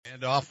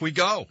And off we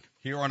go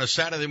here on a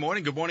Saturday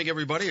morning. Good morning,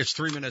 everybody. It's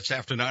 3 minutes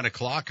after 9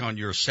 o'clock on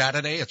your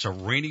Saturday. It's a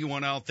rainy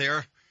one out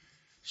there.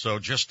 So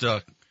just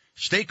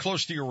stay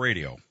close to your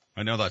radio.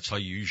 I know that's how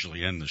you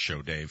usually end the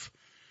show, Dave.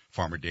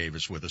 Farmer Dave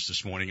is with us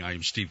this morning. I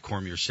am Steve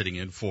Cormier sitting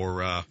in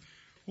for,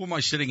 who am I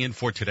sitting in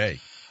for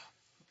today?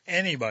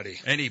 Anybody.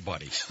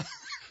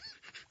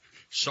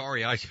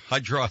 Sorry, I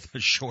draw the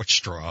short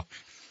straw.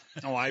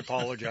 Oh, I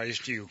apologize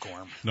to you,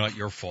 Corm. Not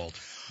your fault.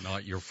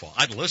 Not your fault.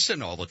 I'd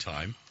listen all the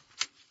time.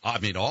 I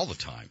mean, all the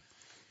time.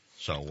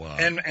 So,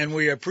 and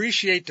we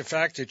appreciate the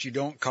fact that you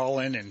don't call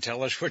in and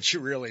tell us what you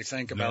really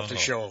think about the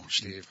show,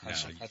 Steve.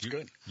 That's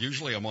good.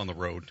 Usually I'm on the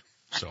road,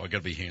 so I got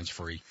to be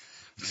hands-free.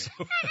 So,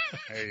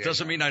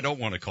 doesn't mean I don't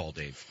want to call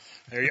Dave.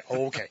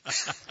 Okay.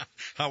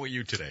 How are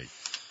you today?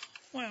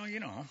 Well, you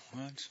know,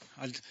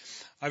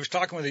 I was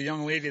talking with a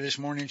young lady this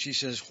morning. She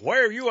says, "Why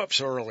are you up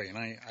so early?" And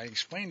I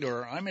explained to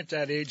her, I'm at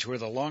that age where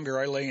the longer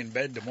I lay in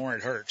bed, the more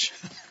it hurts.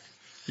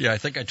 Yeah, I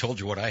think I told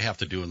you what I have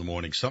to do in the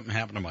morning. Something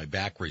happened to my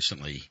back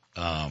recently.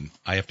 I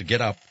have to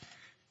get up,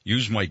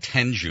 use my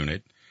TENS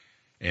unit.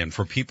 And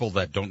for people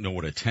that don't know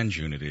what a TENS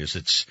unit is,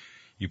 it's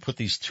you put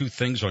these two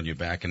things on your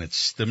back and it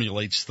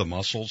stimulates the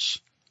muscles.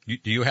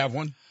 Do you have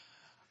one?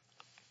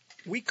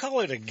 We call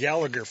it a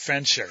Gallagher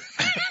fencer.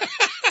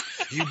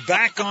 You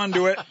back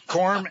onto it,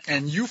 Corm,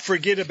 and you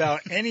forget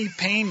about any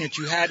pain that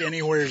you had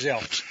anywhere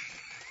else.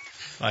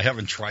 I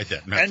haven't tried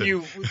that method.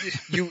 And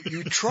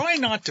you try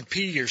not to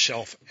pee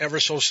yourself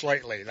ever so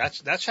slightly.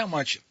 That's how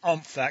much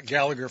oomph that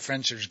Gallagher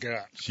fencer's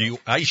got. So you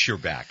ice your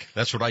back.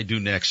 That's what I do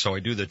next. So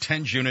I do the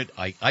TENS unit,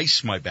 I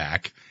ice my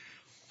back,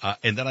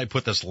 and then I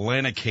put this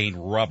Lanacane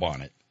rub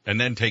on it, and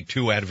then take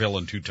 2 Advil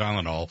and 2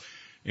 Tylenol,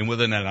 and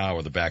within an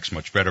hour the back's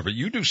much better. But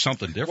you do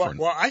something different.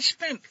 Well, I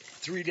spent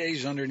 3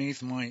 days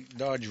underneath my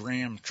Dodge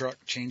Ram truck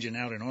changing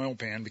out an oil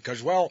pan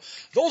because, well,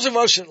 those of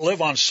us that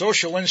live on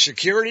social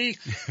insecurity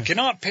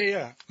cannot pay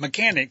a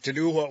mechanic to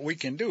do what we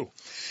can do.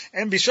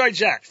 And besides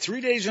that, 3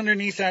 days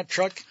underneath that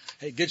truck,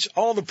 it gets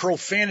all the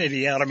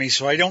profanity out of me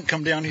so I don't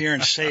come down here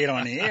and say it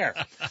on the air.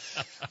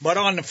 But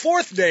on the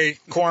 4th day,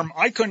 Corm,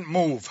 I couldn't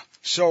move.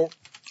 So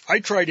I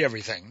tried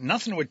everything.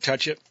 Nothing would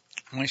touch it.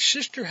 My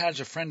sister has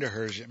a friend of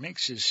hers that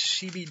makes his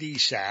CBD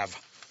salve.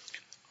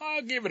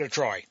 I'll give it a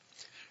try.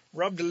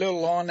 Rubbed a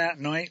little on that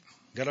night,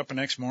 got up the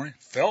next morning,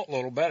 felt a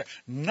little better.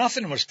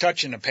 Nothing was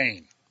touching the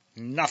pain.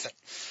 Nothing.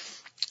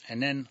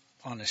 And then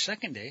on the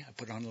 2nd day, I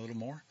put on a little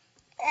more.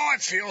 Oh,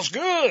 it feels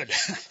good.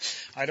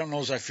 I don't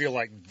know as I feel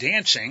like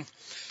dancing.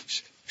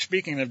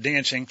 Speaking of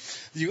dancing,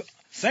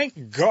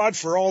 thank God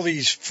for all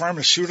these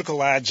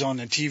pharmaceutical ads on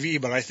the TV,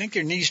 but I think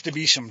there needs to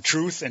be some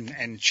truth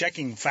and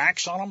checking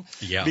facts on them.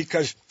 Yeah.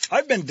 Because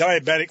I've been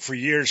diabetic for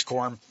years,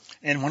 Corm,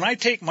 and when I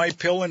take my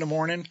pill in the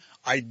morning,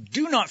 I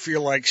do not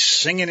feel like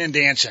singing and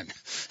dancing.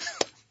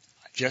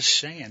 Just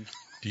saying.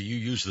 Do you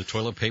use the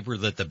toilet paper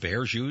that the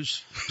bears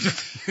use?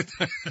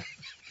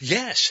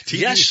 Yes. TV,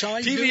 yes,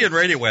 I do. TV and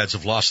radio ads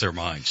have lost their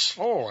minds.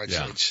 Oh,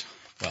 it's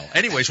Well,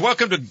 anyways,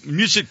 welcome to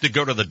Music to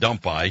Go to the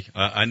Dump By.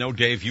 I know,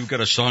 Dave, you've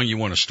got a song you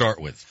want to start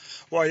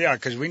with. Well, yeah,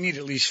 because we need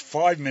at least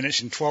 5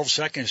 minutes and 12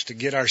 seconds to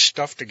get our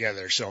stuff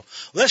together. So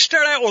let's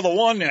start out with the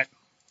one that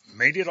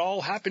made it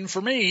all happen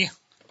for me.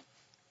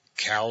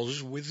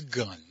 Cows with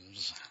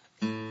Guns.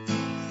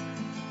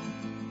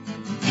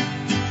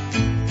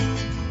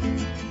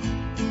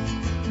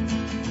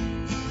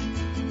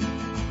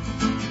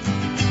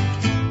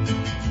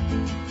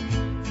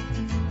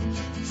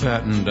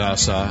 Fat and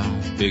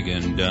docile, big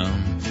and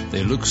dumb,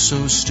 they look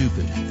so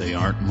stupid, they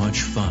aren't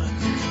much fun.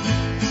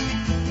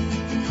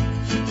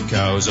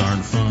 Cows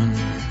aren't fun.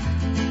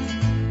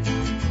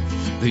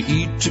 They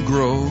eat to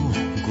grow,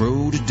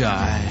 grow to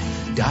die,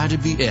 die to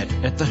be et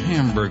at the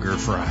hamburger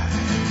fry.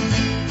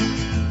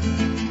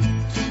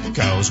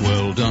 Cows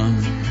well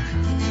done.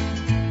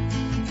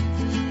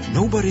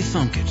 Nobody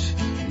thunk it,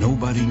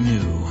 nobody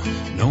knew,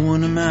 no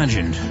one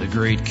imagined the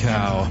great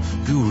cow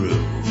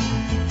guru.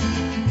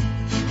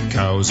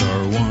 Cows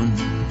are one.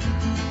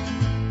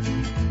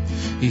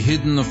 He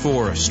hid in the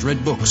forest,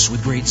 read books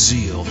with great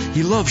zeal.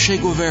 He loved Che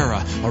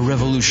Guevara, a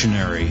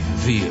revolutionary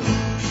veal.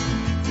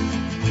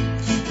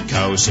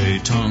 Cows say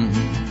tongue.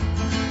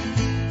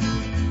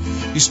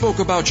 He spoke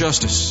about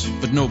justice,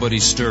 but nobody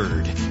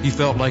stirred. He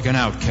felt like an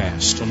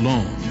outcast,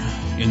 alone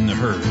in the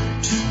herd.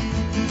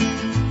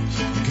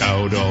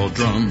 Cow doll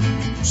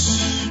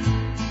drums.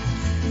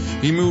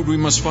 He moved, we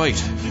must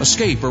fight,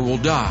 escape or we'll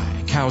die.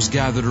 Cows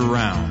gathered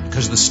around,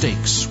 'cause the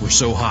stakes were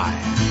so high.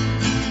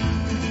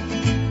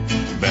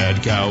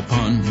 Bad cow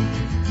pun.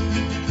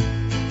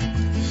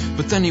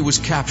 But then he was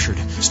captured,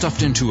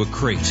 stuffed into a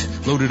crate,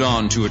 loaded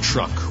onto a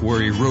truck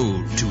where he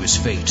rode to his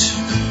fate.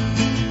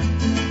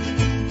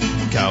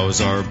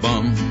 Cows are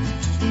bummed.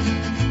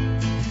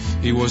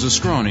 He was a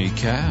scrawny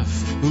calf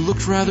who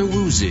looked rather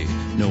woozy.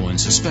 No one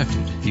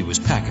suspected he was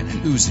packing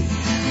an Uzi.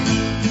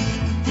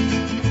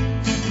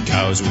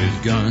 Cows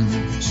with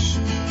guns.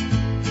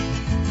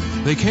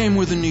 They came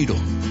with a needle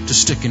to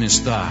stick in his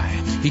thigh.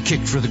 He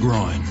kicked for the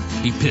groin.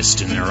 He pissed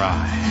in their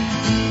eye.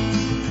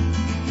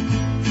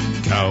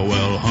 Cow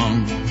well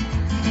hung.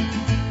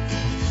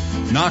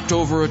 knocked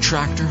over a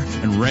tractor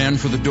and ran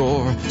for the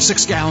door.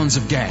 6 gallons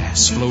of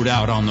gas flowed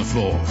out on the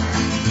floor.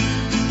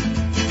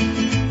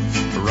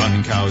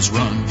 Run, cows,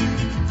 run.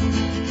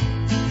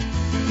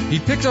 He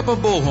picked up a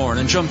bullhorn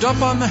and jumped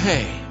up on the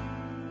hay.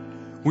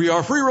 We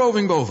are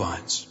free-roving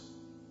bovines.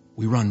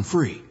 We run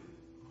free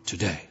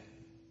today.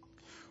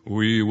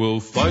 We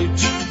will fight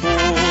for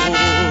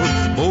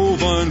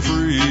bovine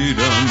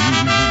freedom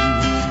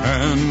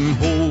and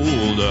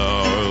hold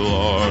our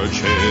large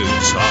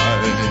heads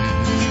high.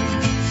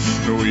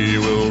 We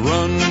will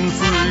run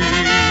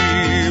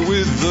free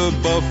with the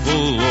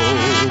buffalo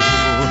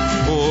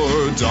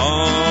or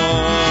die.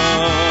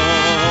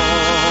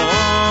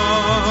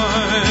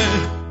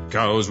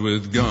 Cows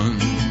with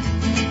guns.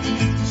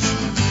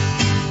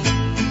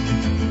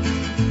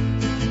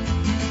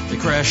 They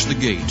crashed the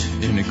gate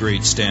in a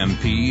great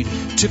stampede,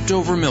 tipped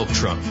over milk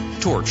truck,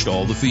 torched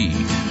all the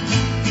feed.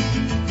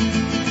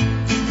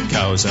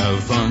 Cows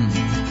have fun.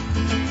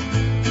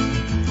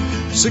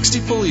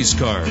 60 police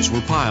cars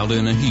were piled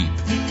in a heap,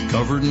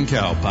 covered in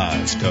cow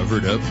pies,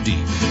 covered up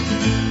deep.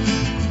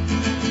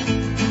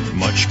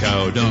 Much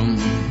cow dung.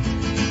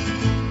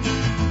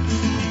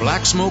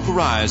 Black smoke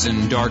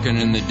rising,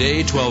 darkening the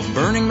day. 12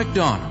 burning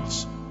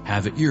McDonald's.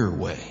 Have it your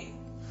way.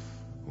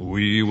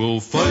 We will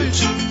fight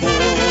for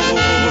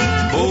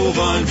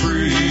bovine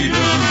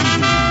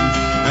freedom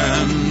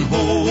and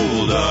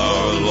hold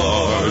our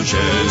large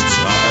heads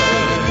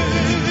high.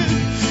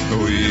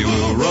 We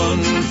will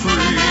run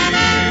free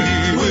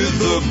with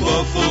the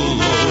buffalo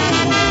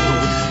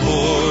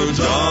or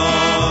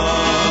die.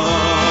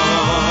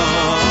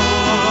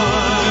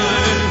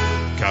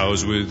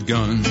 Cows with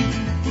guns.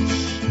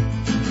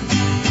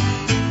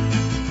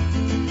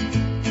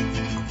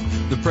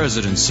 The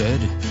president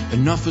said,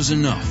 enough is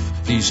enough.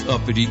 These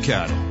uppity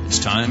cattle, it's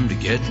time to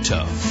get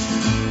tough.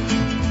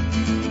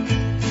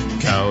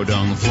 Cow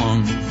dung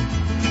flung.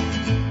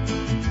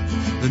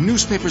 The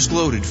newspapers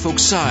gloated,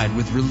 folks sighed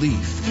with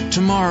relief.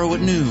 Tomorrow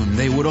at noon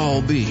they would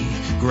all be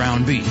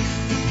ground beef.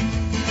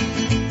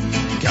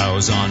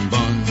 Cows on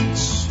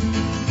buns.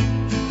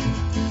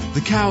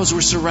 The cows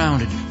were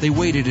surrounded, they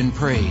waited and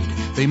prayed.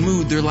 They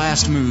mooed their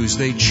last moos,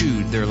 they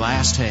chewed their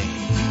last hay.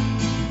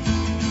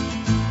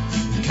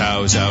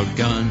 Cows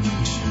outgunned.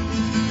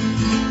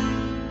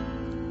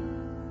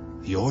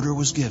 The order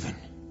was given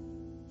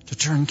to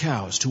turn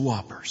cows to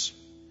whoppers,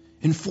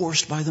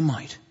 enforced by the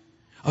might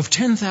of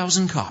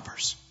 10,000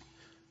 coppers.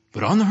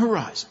 But on the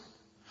horizon,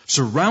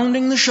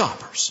 surrounding the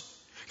shoppers,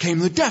 came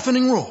the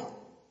deafening roar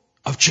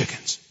of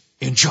chickens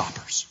in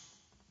choppers.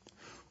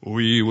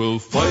 We will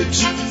fight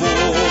for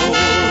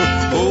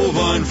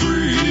bovine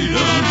freedom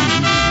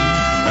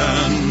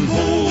and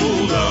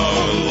hold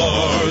our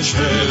large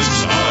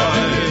heads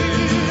high.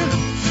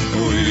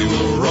 We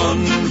will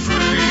run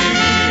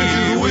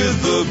free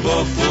with the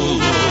buffalo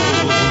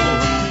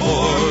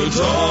or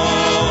die.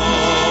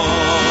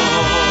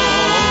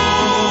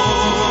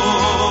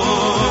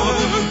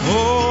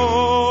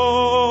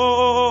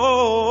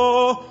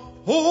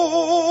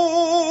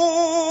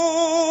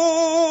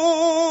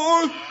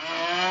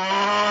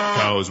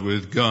 Cows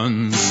with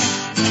guns.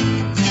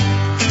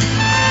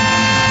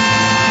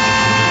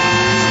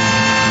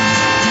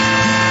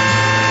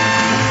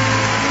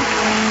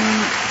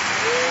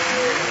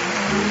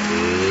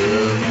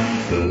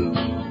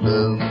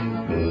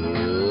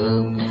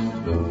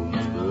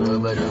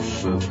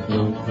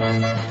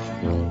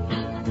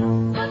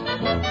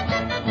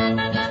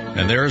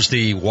 And there's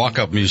the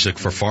walk-up music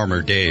for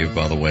Farmer Dave,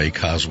 by the way,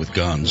 Cows with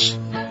Guns.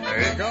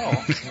 There you go.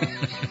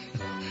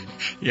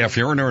 Yeah, if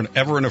you're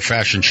ever in a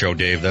fashion show,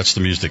 Dave, that's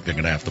the music they're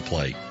going to have to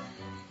play.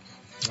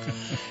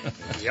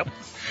 Yep.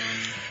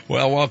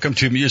 Well, welcome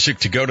to Music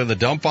to Go to the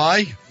Dump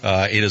By.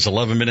 It is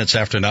 11 minutes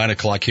after 9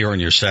 o'clock here on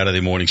your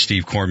Saturday morning.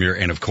 Steve Cormier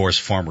and, of course,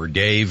 Farmer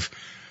Dave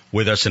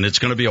with us. And it's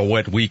going to be a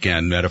wet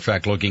weekend. Matter of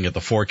fact, looking at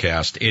the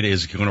forecast, it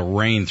is going to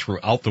rain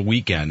throughout the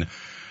weekend.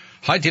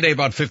 High today,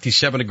 about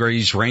 57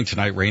 degrees. Rain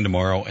tonight, rain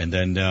tomorrow, and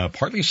then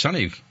partly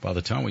sunny by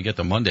the time we get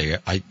to Monday.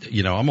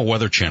 I'm a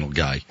Weather Channel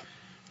guy,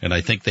 and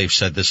I think they've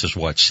said this is,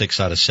 6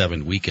 out of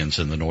 7 weekends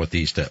in the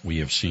Northeast that we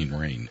have seen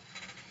rain.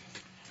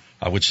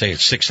 I would say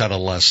it's 6 out of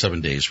the last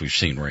 7 days we've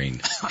seen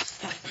rain.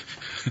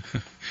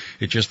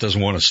 It just doesn't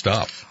want to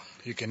stop.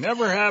 You can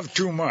never have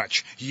too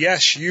much.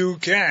 Yes, you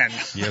can.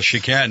 Yes,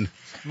 you can.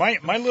 My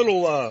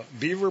little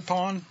beaver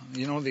pond,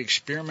 the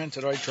experiment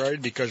that I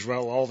tried, because,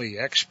 all the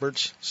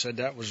experts said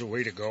that was the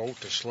way to go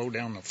to slow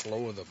down the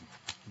flow of the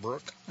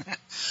brook.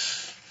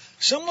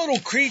 Some little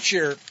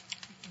creature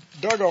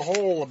dug a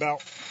hole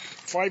about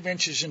 5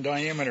 inches in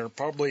diameter,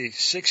 probably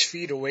 6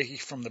 feet away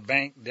from the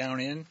bank down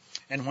in.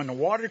 And when the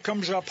water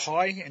comes up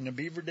high in the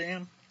beaver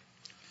dam,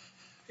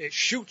 it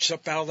shoots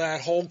up out of that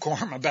hole,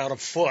 Corm, about a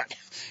foot.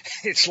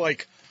 It's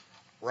like,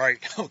 right,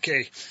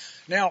 okay.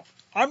 Now,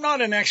 I'm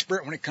not an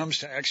expert when it comes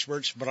to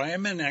experts, but I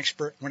am an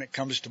expert when it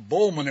comes to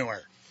bull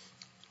manure.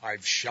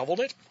 I've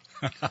shoveled it.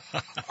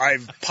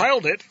 I've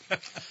piled it.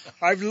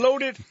 I've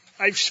loaded.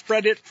 I've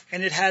spread it,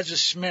 and it has a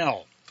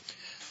smell.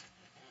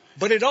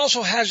 But it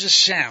also has a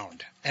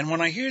sound. And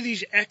when I hear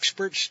these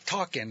experts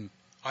talking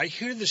I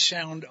hear the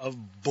sound of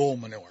bull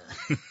manure.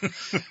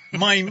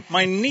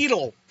 my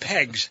needle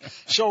pegs.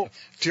 So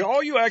to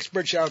all you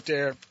experts out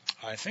there,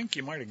 I think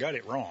you might have got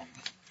it wrong.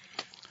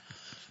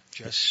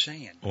 Just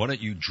saying. Why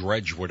don't you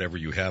dredge whatever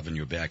you have in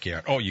your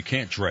backyard? Oh, you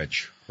can't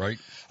dredge, right?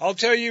 I'll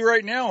tell you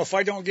right now, if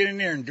I don't get in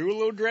there and do a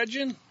little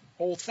dredging,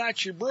 old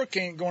Thatcher Brook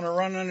ain't going to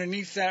run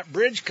underneath that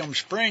bridge come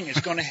spring.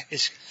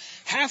 It's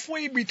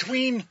halfway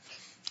between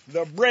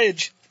the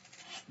bridge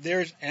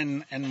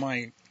and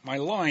my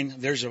line,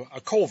 there's a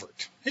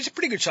culvert. It's a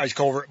pretty good sized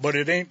culvert, but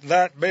it ain't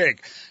that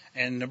big.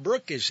 And the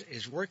brook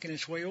is working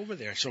its way over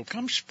there. So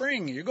come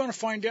spring, you're going to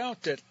find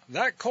out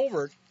that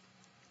culvert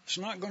is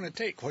not going to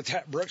take what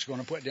that brook's going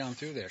to put down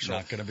through there. So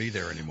not going to be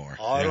there anymore.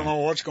 I don't know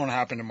what's going to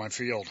happen to my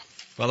field.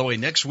 By the way,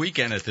 next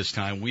weekend at this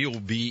time, we will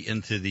be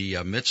into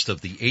the midst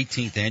of the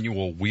 18th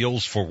annual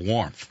Wheels for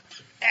Warmth.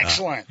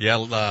 Excellent.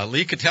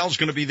 Lee Cattell's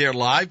going to be there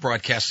live,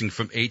 broadcasting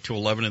from 8 to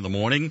 11 in the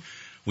morning.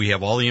 We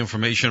have all the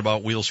information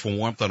about Wheels for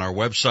Warmth on our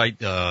website.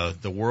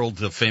 The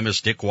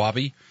world-famous Dick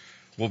Wabi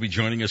will be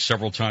joining us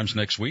several times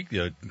next week.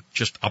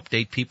 Just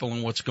update people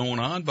on what's going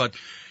on. But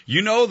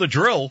you know the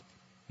drill.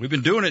 We've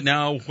been doing it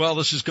now. Well,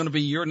 this is going to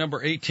be year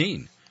number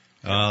 18.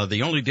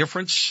 The only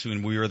difference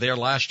when we were there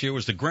last year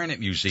was the Granite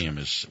Museum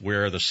is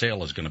where the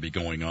sale is going to be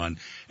going on,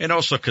 and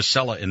also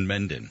Casella and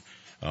Mendon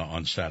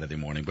on Saturday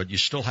morning. But you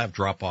still have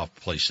drop-off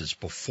places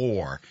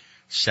before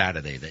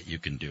Saturday that you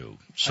can do.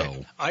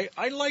 So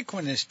I like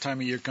when this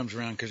time of year comes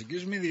around because it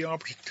gives me the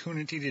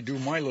opportunity to do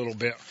my little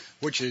bit,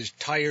 which is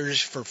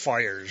tires for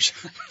fires.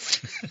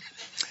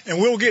 And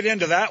we'll get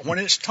into that when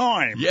it's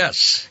time.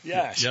 Yes,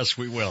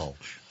 we will.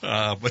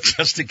 But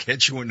just to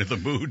get you into the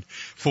mood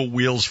for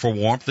Wheels for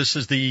Warmth, this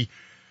is the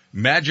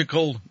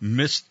magical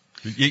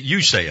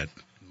you say it.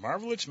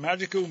 Marvelous,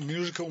 magical,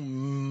 musical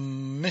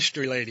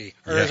mystery lady,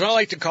 or as I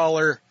like to call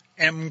her,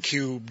 M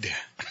cubed.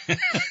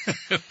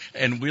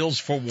 And Wheels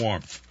for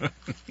Warmth.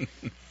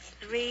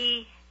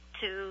 3,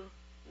 2,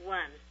 1.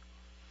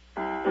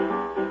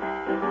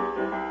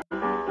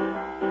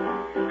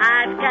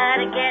 I've got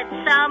to get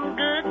some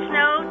good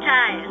snow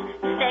tires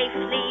to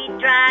safely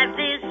drive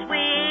this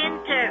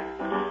winter.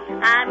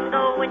 I'm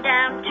going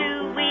down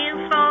to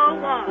Wheels for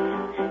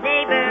Warmth.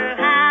 Neighbor,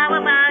 how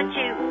about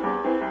you?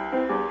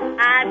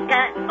 I've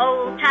got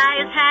old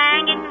tires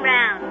hanging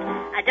round.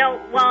 I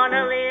don't want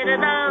to litter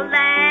the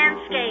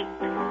landscape.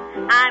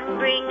 I'm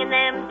bringing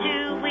them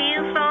to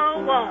Wheels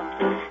for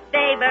Warmth.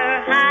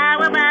 Neighbor,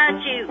 how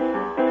about you?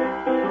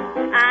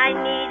 I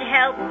need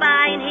help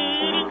buying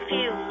heating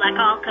fuel. I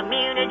call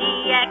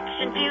Community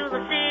Action Fuel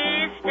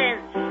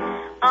Assistance.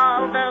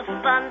 All the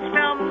funds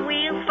from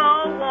Wheels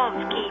for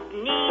Warmth keep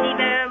needy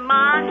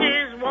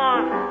Vermonters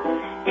warm.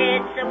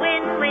 It's a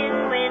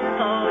win-win-win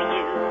for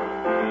you.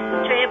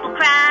 Triple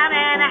crown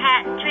and a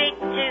hat trick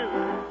too.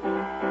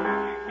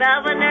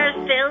 Governor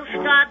Phil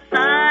Scott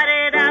thought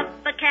it up.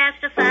 A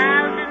cast of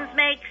thousands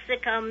makes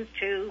it come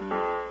true.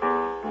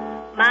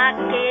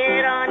 Mark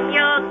it on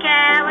your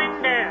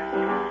calendar.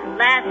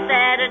 Last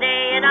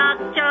Saturday in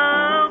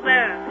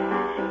October.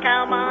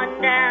 Come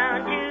on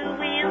down to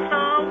Wheels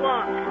for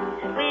Warmth.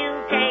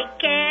 We'll take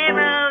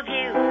care of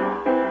you.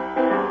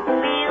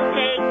 We'll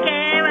take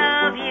care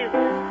of you.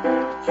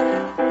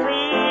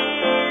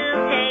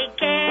 We'll take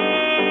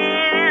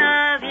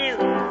care of you.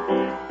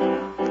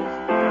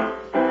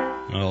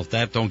 Well, if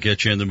that don't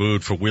get you in the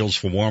mood for Wheels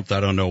for Warmth, I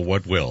don't know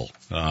what will.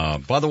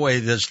 By the way,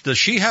 does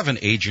she have an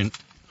agent?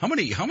 How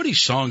many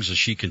songs has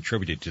she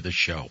contributed to this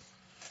show?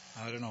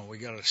 I don't know. We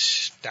got a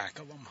stack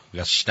of them. We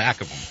got a stack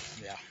of them.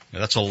 Yeah.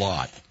 That's a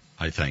lot,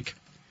 I think.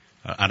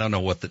 I don't know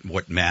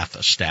what math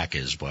a stack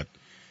is, but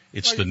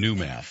it's the new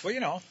math.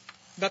 Well,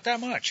 not that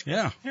much.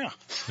 Yeah. Yeah.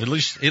 At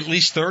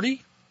least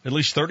 30? At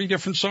least 30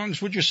 different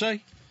songs, would you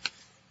say?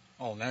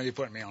 Oh, now you're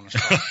putting me on the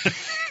spot.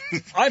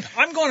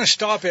 I'm going to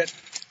stop at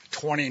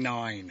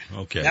 29.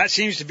 Okay. That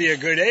seems to be a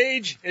good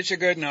age. It's a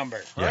good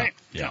number, right?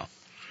 Yeah.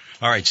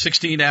 All right,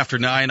 16 after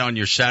 9 on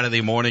your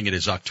Saturday morning. It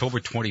is October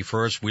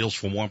 21st. Wheels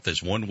for Warmth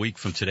is 1 week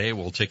from today.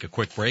 We'll take a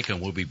quick break, and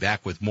we'll be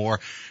back with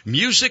more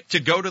music to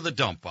go to the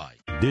dump by.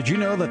 Did you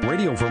know that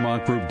Radio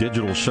Vermont Group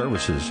Digital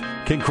Services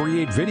can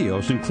create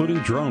videos, including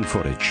drone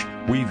footage?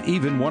 We've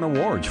even won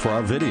awards for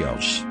our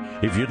videos.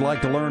 If you'd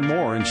like to learn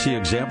more and see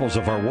examples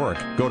of our work,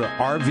 go to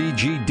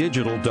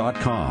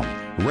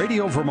rvgdigital.com.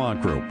 Radio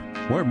Vermont Group.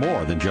 We're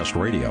more than just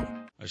radio.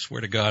 I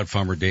swear to God,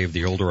 Farmer Dave,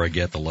 the older I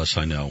get, the less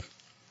I know.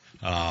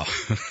 Yeah,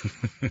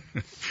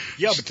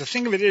 but the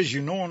thing of it is,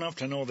 you know enough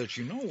to know that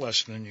you know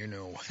less than you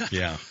know.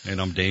 Yeah,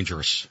 and I'm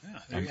dangerous.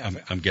 Yeah,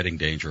 I'm getting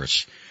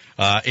dangerous.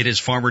 It is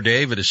Farmer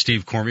Dave. It is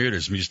Steve Cormier. It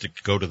is music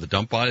to go to the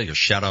dump by. A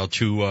shout out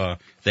to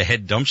the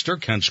head dumpster,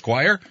 Ken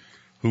Squire,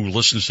 who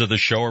listens to the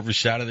show every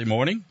Saturday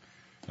morning.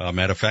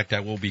 Matter of fact,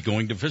 I will be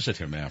going to visit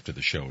him after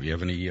the show. You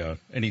have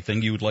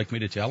anything you would like me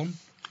to tell him?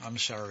 I'm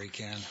sorry,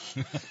 Ken.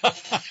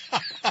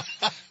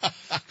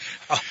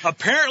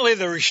 Apparently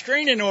the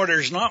restraining order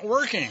is not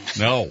working.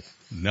 No,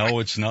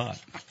 it's not.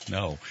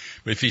 No.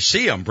 If you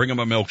see him, bring him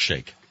a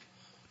milkshake.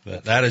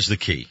 That is the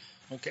key.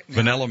 Okay.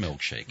 Vanilla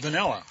milkshake.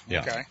 Vanilla.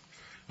 Yeah. Okay.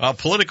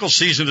 Political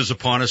season is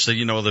upon us.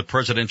 You know, the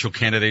presidential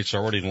candidates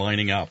are already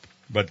lining up.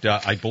 But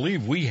I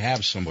believe we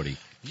have somebody.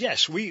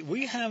 Yes,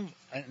 we have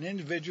an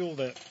individual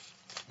that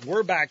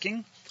we're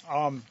backing.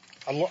 A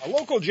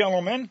local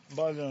gentleman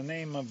by the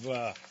name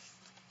of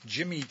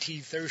Jimmy T.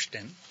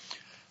 Thurston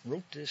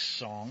wrote this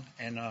song,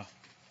 and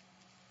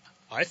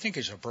I think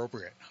it's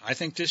appropriate. I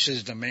think this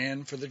is the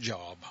man for the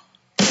job.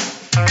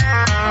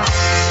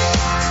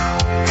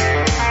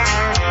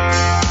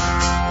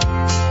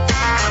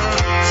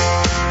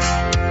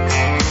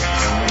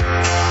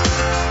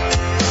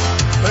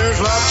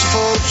 There's lots of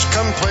folks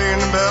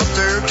complaining about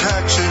their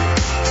taxes,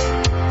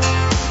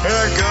 and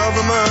our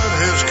government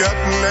has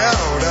gotten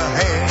out of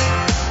hand.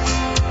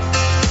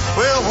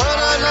 Well, what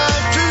I'd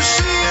like to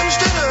see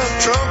instead of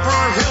Trump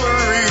or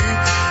Hillary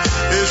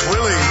is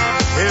Willie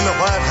in the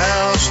White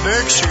House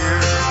next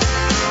year.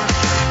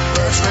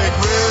 Let's make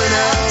Willie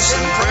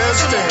Nelson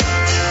president,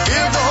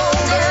 give the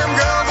whole damn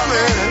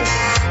government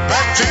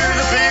back to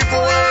the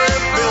people where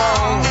it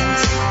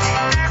belongs.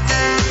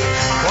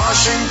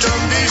 Washington,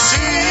 D.C.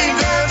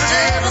 never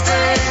did a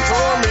thing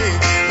for me.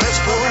 Let's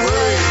put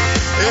Willie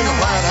in the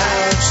White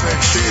House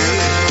next year.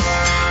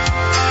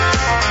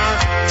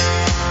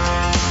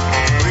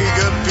 We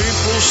got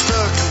people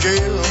stuck in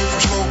jail for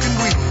smoking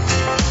weed,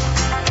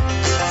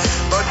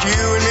 but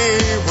you and me,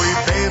 we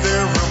pay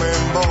their room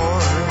and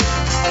board.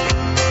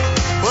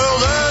 Well,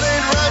 that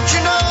ain't right,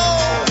 you know.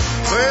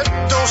 Let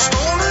those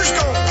stoners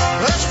go.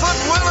 Let's put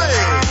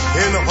Willie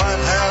in the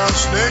White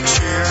House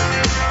next year.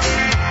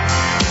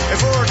 And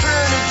for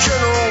Attorney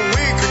General,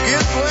 we could get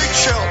Blake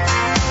Shelton.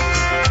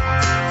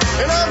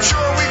 And I'm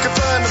sure we could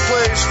find a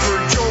place for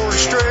George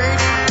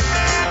Strait.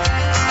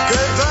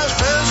 Good vice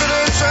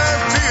presidents are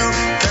few.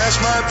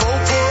 Cast my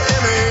vote for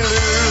Emmy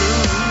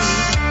Lou.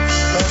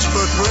 Let's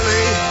put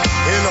Willie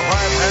in the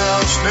White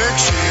House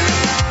next year.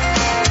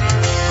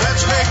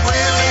 Let's make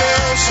Willie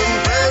Nelson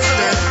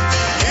president.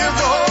 Give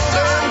the whole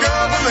damn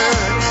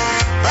government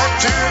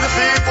back to the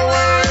people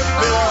where it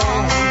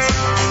belongs.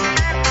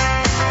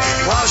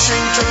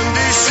 Washington,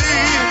 D.C.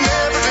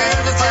 never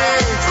did a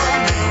thing for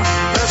me.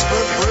 Let's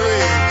put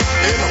Willie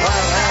in the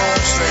White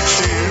House next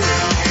year.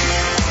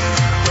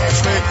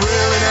 Let's make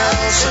Willie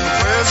Nelson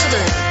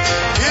president.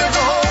 Give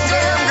the whole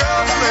damn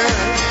government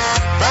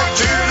back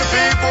to the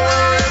people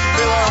where it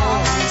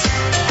belongs.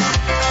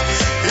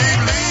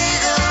 He'd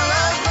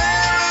legalize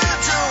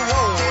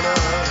marijuana.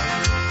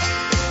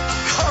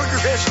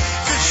 Congress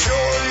could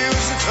sure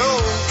use the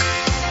toll.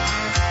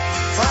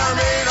 Farm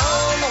aid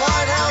on the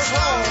White House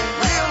lawn.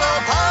 We'll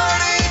all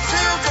party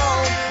till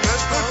dawn.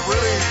 Let's put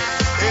Willie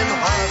in the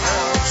White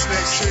House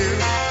next year.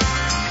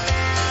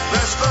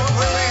 Let's put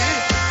Willie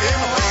in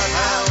the White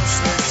House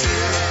next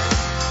year.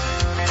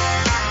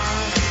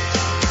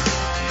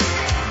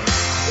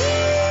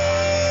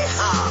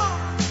 Yee-haw.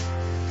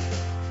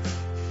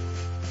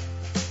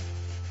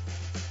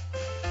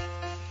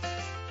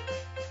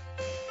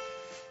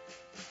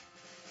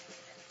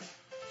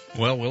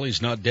 Well,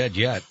 Willie's not dead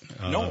yet.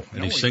 No,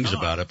 and he he's sings not.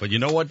 about it. But you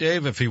know what,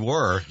 Dave? If he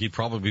were, he'd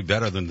probably be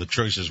better than the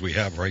choices we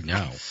have right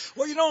now.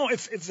 Well, you know,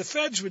 if the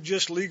feds would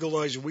just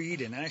legalize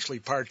weed and actually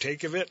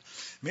partake of it,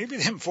 maybe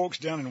them folks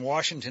down in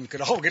Washington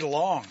could all get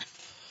along.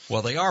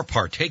 Well, they are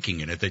partaking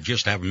in it. They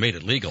just haven't made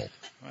it legal.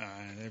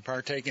 They're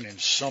partaking in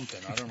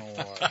something. I don't know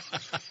what.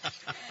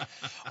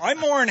 I'm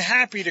more than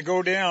happy to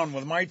go down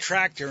with my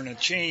tractor and a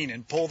chain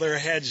and pull their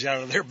heads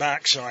out of their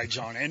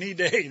backsides on any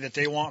day that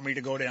they want me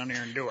to go down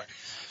there and do it.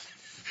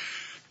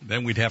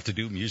 Then we'd have to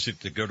do music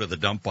to go to the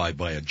dump by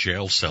a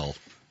jail cell,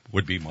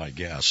 would be my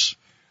guess.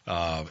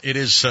 It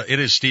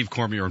is Steve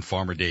Cormier and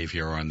Farmer Dave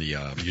here on the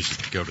music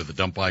to go to the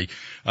dump by.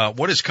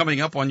 What is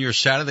coming up on your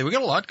Saturday? We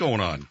got a lot going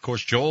on. Of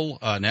course, Joel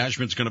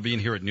Nashman's going to be in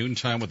here at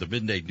noontime with the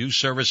midday news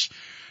service.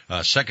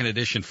 Second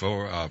edition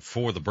for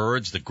the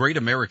Birds, the Great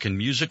American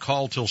Music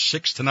Hall till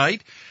 6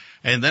 tonight.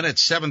 And then at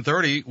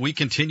 7:30, we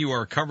continue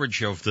our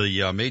coverage of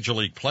the Major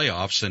League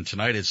playoffs. And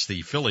tonight it's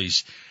the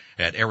Phillies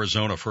at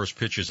Arizona. First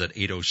pitch is at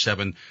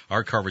 8:07.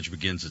 Our coverage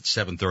begins at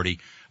 7:30.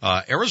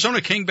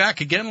 Arizona came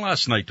back again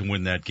last night to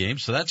win that game.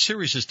 So that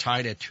series is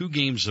tied at 2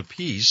 games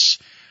apiece.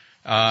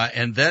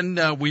 And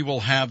then we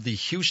will have the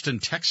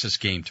Houston-Texas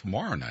game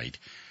tomorrow night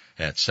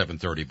at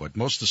 7:30. But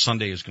most of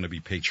Sunday is going to be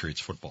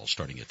Patriots football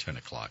starting at 10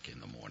 o'clock in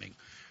the morning.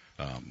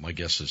 My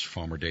guess is,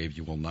 Farmer Dave,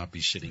 you will not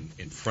be sitting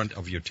in front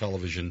of your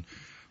television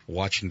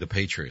watching the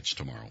Patriots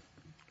tomorrow.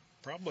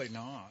 Probably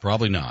not.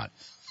 Probably not.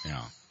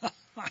 Yeah.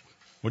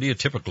 What do you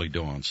typically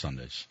do on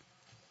Sundays?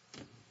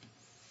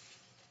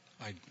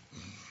 I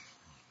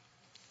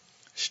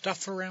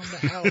stuff around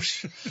the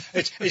house.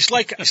 It's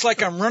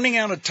like I'm running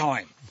out of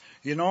time.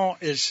 You know,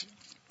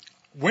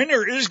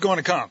 winter is going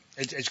to come.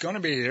 It's going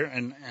to be here,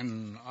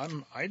 and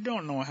I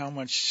don't know how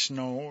much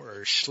snow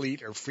or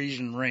sleet or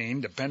freezing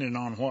rain, depending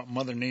on what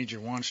Mother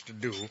Nature wants to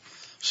do.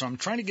 So I'm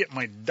trying to get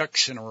my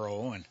ducks in a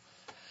row, and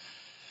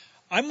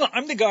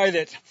I'm the guy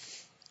that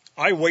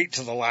I wait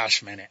till the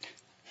last minute.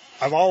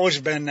 I've always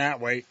been that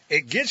way.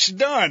 It gets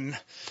done,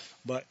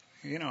 but,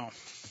 you know,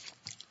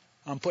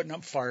 I'm putting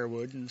up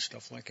firewood and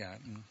stuff like that.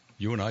 And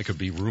You and I could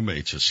be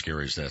roommates, as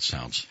scary as that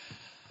sounds.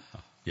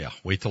 Yeah,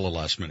 wait till the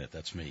last minute.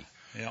 That's me.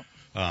 Yep.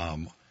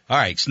 All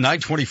right, it's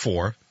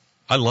 9:24.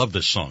 I love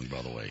this song,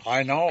 by the way.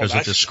 I know. Because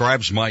it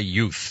describes my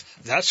youth.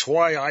 That's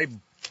why I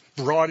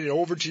brought it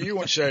over to you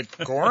and said,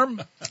 Gorm,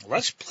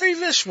 let's play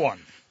this one.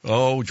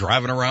 Oh,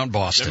 driving around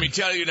Boston. Let me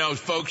tell you now,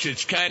 folks,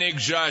 it's kind of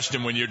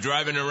exhausting when you're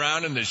driving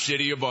around in the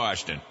city of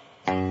Boston.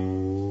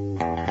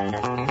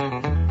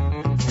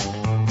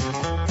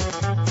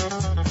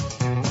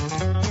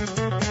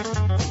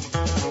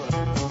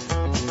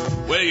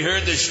 Well, you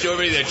heard the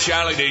story that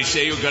Charlie, they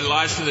say, who got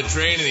lost in the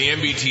train in the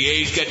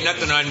MBTA's got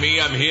nothing on me.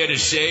 I'm here to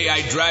say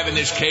I drive in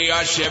this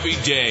chaos every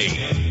day.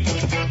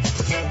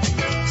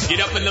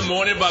 Get up in the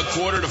morning about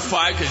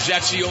 4:45 because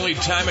that's the only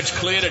time it's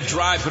clear to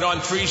drive. Put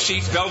on 3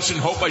 seat belts and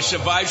hope I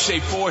survive.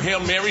 Say 4 Hail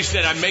Marys,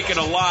 then I make it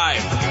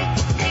alive.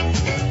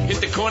 Hit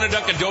the corner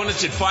Dunkin'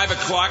 Donuts at 5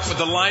 o'clock with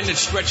a line that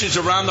stretches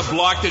around the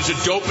block. There's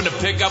a dope in a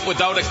pickup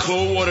without a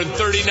clue. Ordered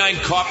 39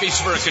 coffees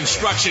for a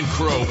construction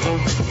crew.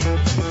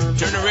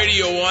 Turn the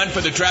radio on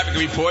for the traffic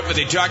report, but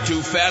they talk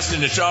too fast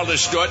and it's all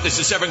distort. There's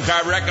a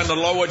 7-car wreck on the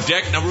lower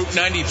deck. Now Route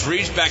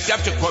 93's backed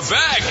up to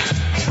Quebec.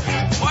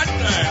 What the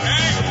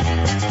heck?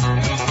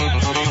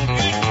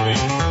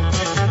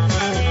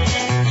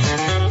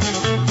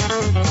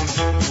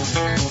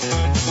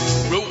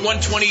 Route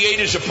 128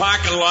 is a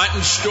parking lot,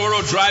 and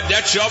Storo Drive,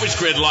 that's always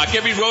gridlock.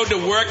 Every road to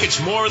work, it's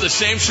more of the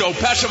same, so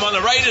pass them on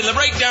the right in the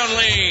breakdown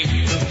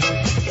lane.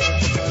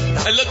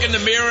 I look in the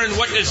mirror and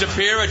what does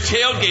appear? A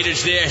tailgate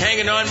is there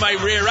hanging on my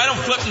rear. I don't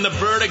flip in the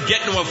bird or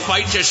get into a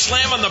fight. Just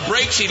slam on the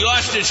brakes. He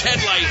lost his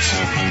headlights.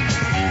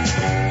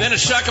 Then a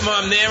sucker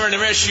mom there in her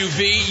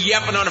SUV,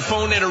 yapping on a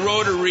phone at a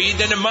rotary.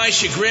 Then to my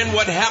chagrin,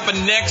 what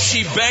happened next?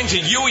 She bangs a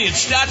Yui and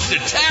starts to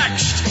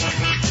text.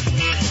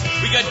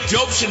 We got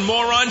dopes and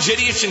morons,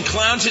 idiots and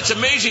clowns. It's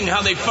amazing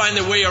how they find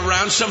their way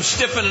around. Some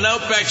stiff in an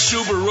Outback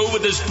Subaru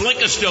with his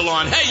blinker still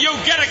on. Hey, you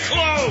get a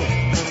clue!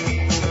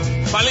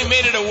 Finally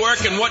made it to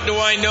work, and what do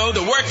I know?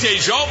 The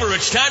workday's over.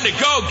 It's time to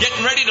go.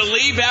 Getting ready to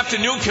leave.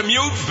 Afternoon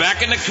commute.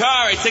 Back in the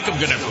car. I think I'm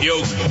going to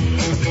puke.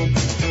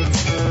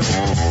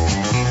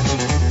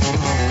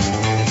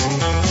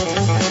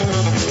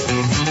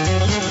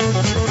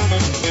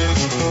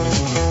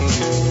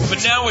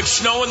 But now it's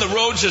snowing. The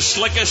roads are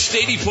slicker.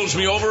 Stady pulls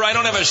me over. I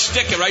don't have a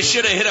sticker. I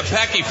should have hit a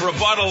packy for a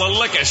bottle of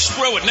liquor.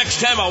 Screw it. Next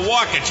time I'll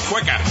walk. It's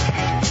quicker.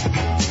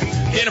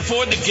 Can't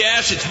afford the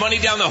gas. It's money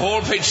down the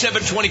hole. Paid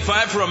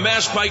 $7.25 for a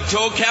Mass Pike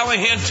tow.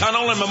 Callahan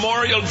Tunnel and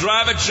Memorial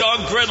Drive. It's all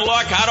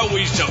gridlock. How do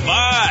we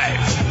survive?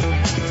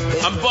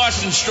 I'm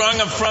Boston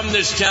strong. I'm from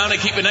this town. I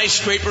keep an ice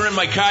scraper in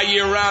my car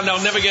year round.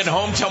 I'll never get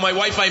home. Tell my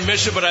wife I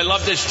miss her, but I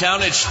love this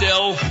town. It's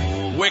still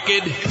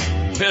wicked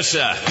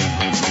pissa.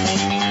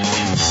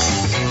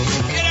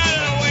 Get out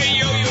of the way,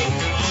 you.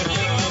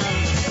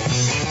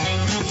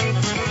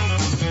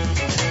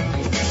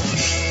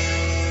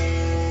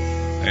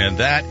 And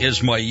that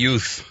is my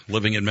youth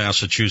living in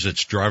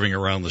Massachusetts, driving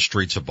around the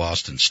streets of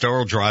Boston.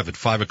 Storo Drive at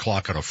 5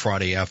 o'clock on a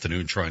Friday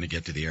afternoon trying to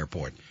get to the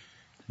airport.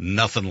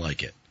 Nothing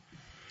like it.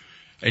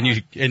 And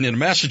in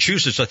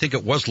Massachusetts, I think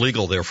it was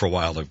legal there for a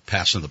while to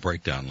pass in the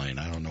breakdown lane.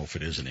 I don't know if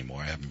it is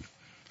anymore.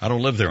 I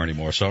don't live there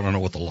anymore, so I don't know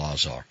what the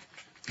laws are.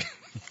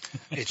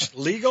 It's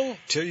legal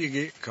till you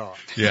get caught.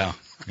 Yeah,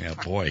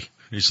 boy,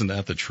 isn't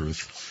that the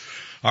truth?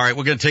 All right,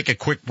 we're going to take a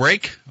quick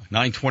break.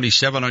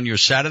 9:27 on your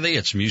Saturday.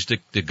 It's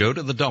music to go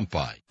to the dump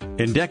by.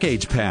 In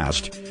decades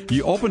past,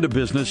 you opened a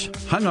business,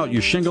 hung out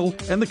your shingle,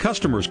 and the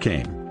customers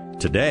came.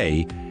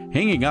 Today,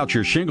 hanging out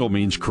your shingle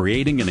means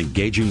creating an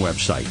engaging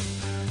website.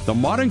 The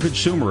modern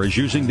consumer is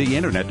using the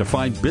internet to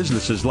find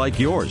businesses like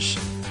yours.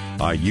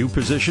 Are you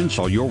positioned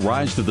so you'll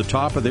rise to the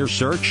top of their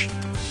search?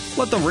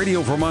 Let the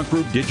Radio Vermont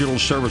Group Digital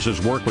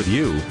Services work with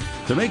you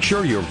to make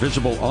sure you're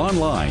visible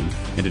online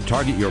and to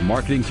target your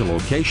marketing to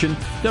location,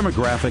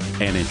 demographic,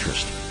 and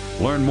interest.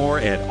 Learn more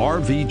at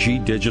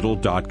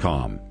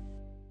rvgdigital.com.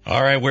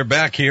 All right, we're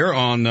back here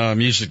on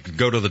Music to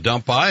Go to the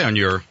Dump By on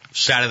your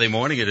Saturday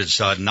morning. It is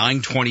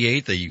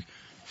 9:28. The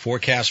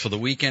forecast for the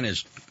weekend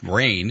is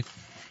rain,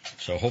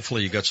 so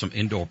hopefully you got some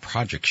indoor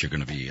projects you're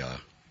going to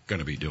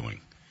be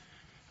doing,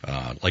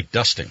 like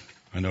dusting.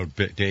 I know,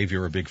 Dave,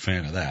 you're a big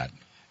fan of that.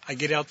 I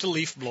get out the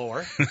leaf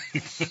blower,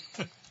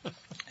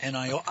 and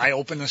I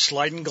open a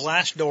sliding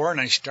glass door,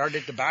 and I start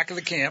at the back of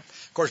the camp.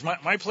 Of course,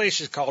 my place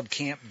is called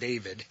Camp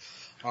David.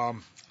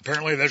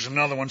 Apparently there's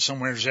another one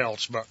somewhere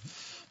else, but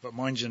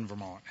mine's in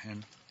Vermont.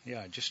 And,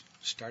 yeah, I just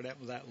start out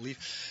with that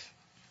leaf.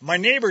 My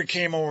neighbor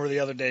came over the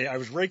other day. I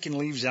was raking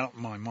leaves out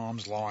in my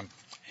mom's lawn,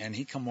 and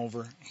he come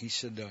over. He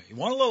said, you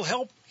want a little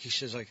help? He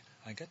says, I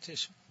got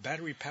this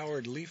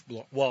battery-powered leaf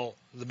blower. Well,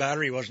 the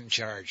battery wasn't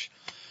charged.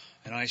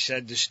 And I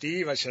said to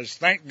Steve, I says,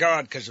 thank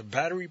God, because a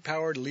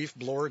battery-powered leaf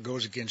blower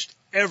goes against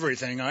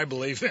everything I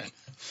believe in.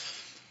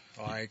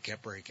 Oh, I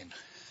kept raking.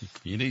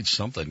 You need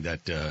something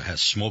that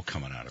has smoke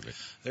coming out of it.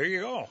 There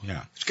you go.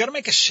 Yeah. It's got to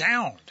make a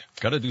sound.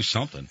 Got to do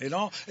something. You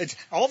know, it's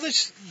all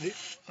this.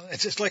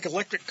 It's just like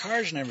electric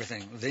cars and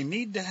everything. They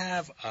need to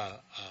have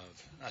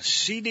a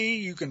CD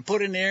you can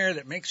put in there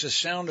that makes the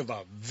sound of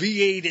a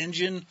V8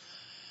 engine.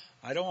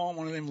 I don't want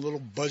one of them little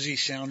buzzy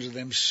sounds of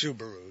them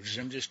Subarus.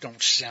 Them just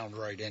don't sound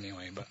right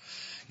anyway. But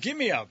give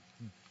me a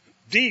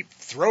deep,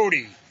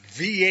 throaty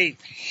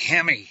V8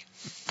 Hemi.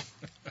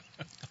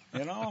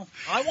 You know,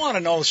 I want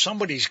to know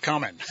somebody's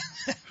coming.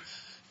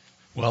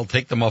 Well,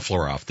 take the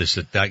muffler off.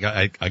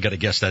 I got to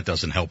guess that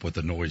doesn't help with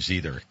the noise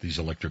either, these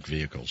electric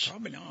vehicles.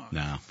 Probably not.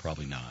 No,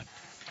 probably not.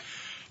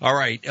 All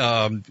right.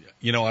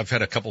 You know, I've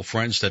had a couple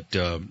friends that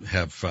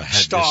have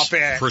had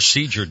this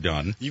procedure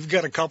done. You've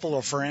got a couple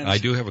of friends? I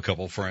do have a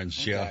couple of friends,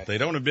 okay. Yeah. They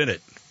don't admit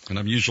it, and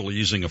I'm usually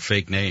using a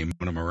fake name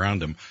when I'm around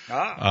them.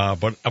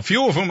 But a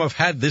few of them have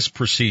had this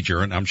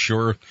procedure, and I'm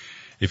sure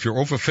if you're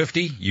over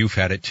 50, you've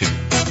had it too.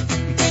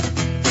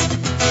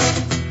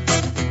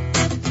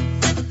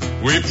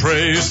 We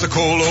praise the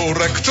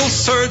colorectal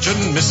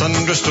surgeon,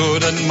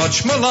 misunderstood and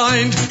much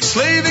maligned,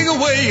 slaving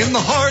away in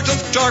the heart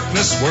of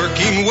darkness,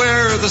 working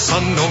where the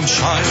sun don't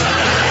shine.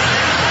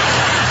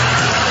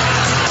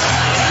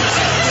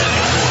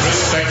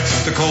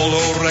 Respect the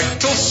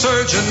colorectal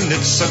surgeon,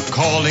 it's a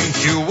calling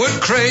few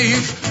would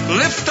crave.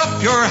 Lift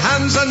up your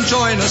hands and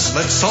join us,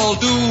 let's all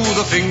do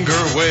the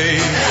finger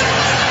wave.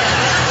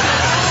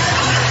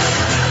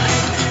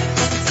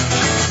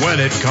 When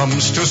it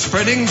comes to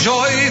spreading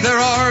joy, there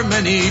are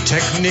many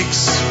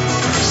techniques.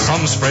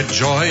 Some spread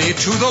joy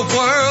to the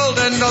world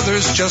and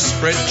others just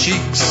spread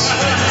cheeks.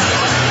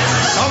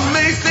 Some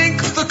may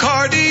think the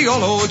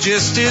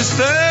cardiologist is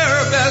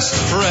their best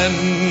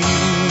friend,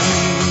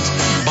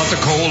 but the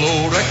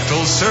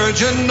colorectal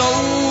surgeon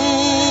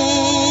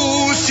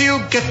knows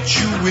he'll get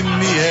you in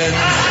the end.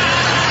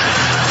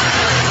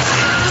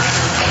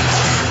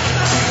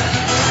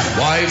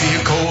 Why be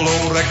a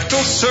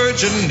colorectal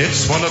surgeon?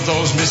 It's one of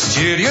those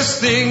mysterious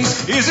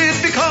things. Is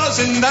it because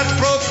in that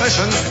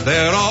profession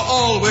there are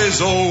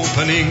always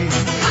openings?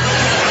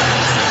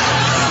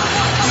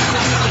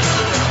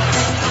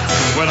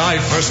 When I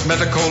first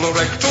met a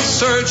colorectal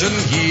surgeon,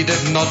 he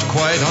did not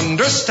quite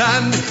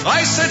understand.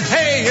 I said,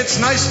 hey, it's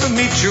nice to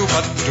meet you,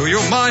 but do you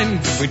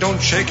mind if we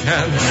don't shake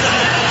hands?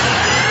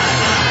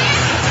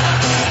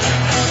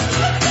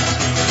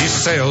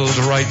 Sailed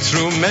right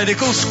through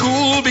medical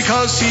school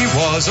because he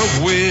was a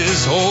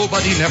whiz. Oh,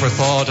 but he never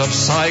thought of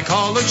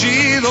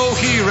psychology, though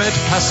he read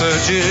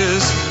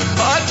passages.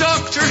 A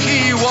doctor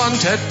he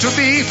wanted to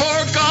be,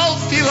 for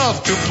golf he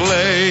loved to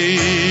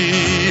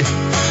play.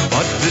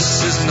 But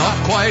this is not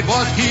quite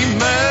what he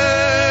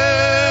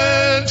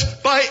meant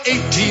by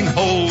 18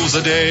 holes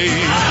a day.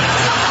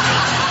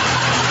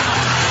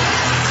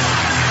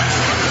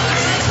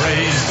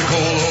 Praise the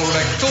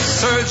colorectal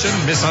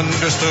surgeon,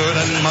 misunderstood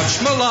and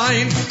much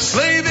maligned,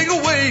 slaving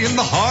away in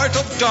the heart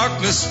of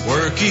darkness,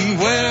 working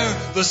where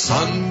the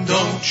sun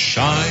don't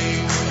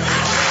shine.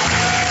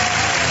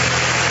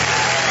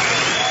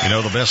 You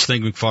know the best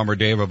thing, Farmer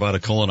Dave, about a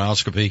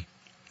colonoscopy?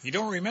 You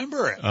don't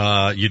remember it.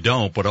 You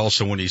don't, but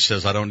also when he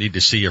says, I don't need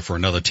to see you for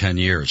another 10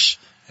 years.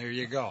 There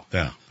you go.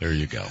 Yeah, there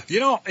you go. You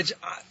know,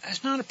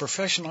 it's not a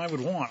profession I would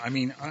want. I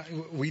mean,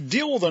 we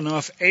deal with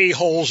enough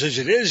a-holes as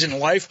it is in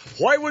life.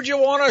 Why would you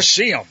want to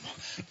see them?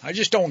 I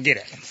just don't get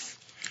it.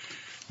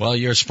 Well,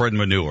 you're spreading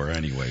manure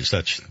anyways.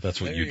 That's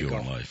what you do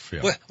in life.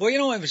 Yeah. Well, you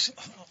know, I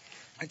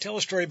tell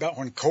a story about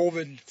when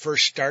COVID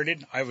first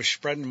started. I was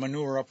spreading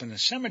manure up in the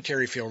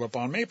cemetery field up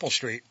on Maple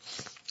Street,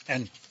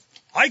 and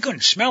I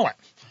couldn't smell it.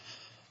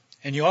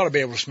 And you ought to be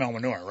able to smell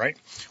manure, right?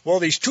 Well,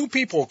 these two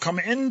people come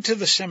into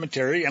the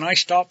cemetery, and I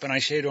stop and I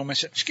say to them, I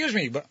said, excuse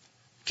me, but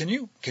can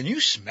you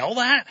smell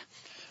that?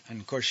 And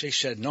of course they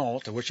said no,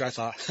 to which I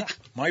thought,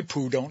 my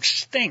poo don't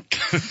stink.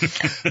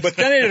 But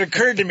then it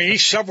occurred to me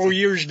several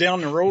years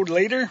down the road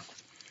later,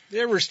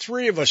 there was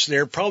 3 of us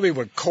there, probably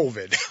with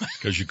COVID.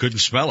 Because you couldn't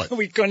smell it.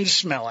 We couldn't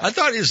smell it. I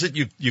thought is that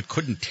you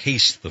couldn't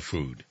taste the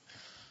food.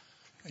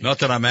 Not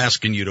that I'm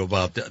asking you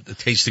about the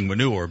tasting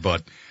manure,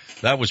 but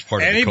that was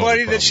part of the COVID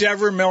Anybody that's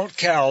ever milked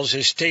cows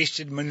has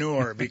tasted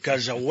manure,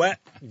 because a wet,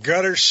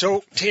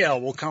 gutter-soaked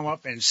tail will come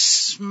up and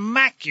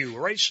smack you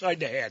right side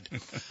the head.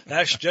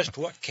 That's just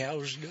what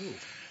cows do.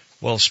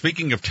 Well,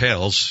 speaking of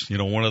tails, you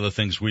know, one of the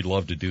things we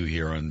love to do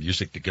here on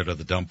Music to Go to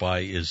the Dump By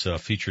is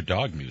feature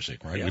dog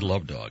music, right? Yeah. We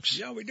love dogs.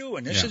 Yeah, we do,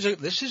 and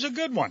this is a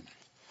good one.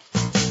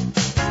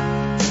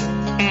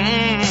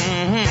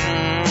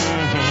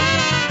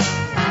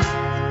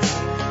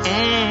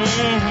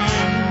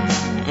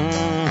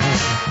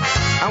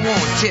 I want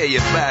to tell you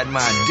about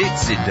my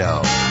Dixie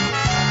dog,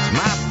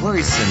 my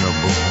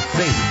personable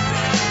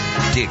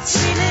favorite,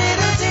 Dixie.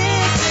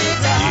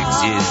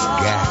 Dixie's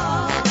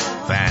got a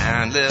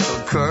fine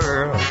little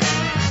curl,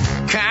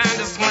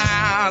 kind of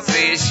smiles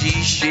as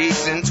she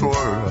shakes and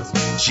twirls.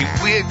 She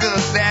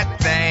wiggles that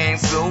thing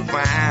so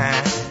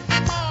fine.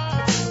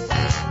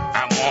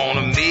 I want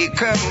to make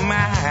her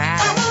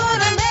mine.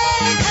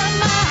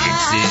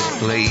 Dixie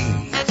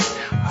plays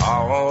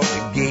hard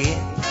to get.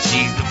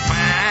 She's the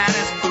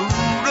finest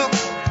poodle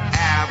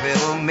I've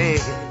ever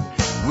met,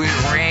 with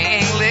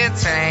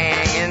ringlets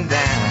hanging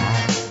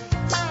down.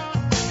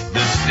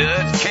 The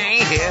studs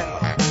can't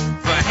help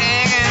for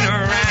hanging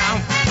around.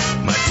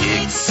 My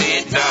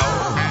Dixie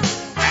dog,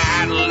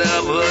 I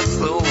love her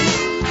so.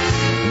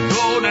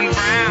 Golden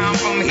brown,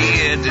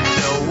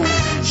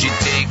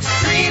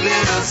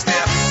 little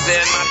step,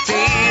 then my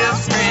tail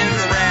spins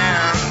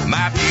around.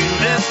 My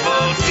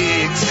beautiful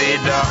Dixie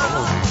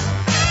doll.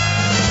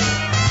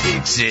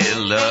 Dixie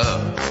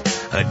love,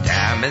 her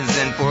diamonds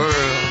and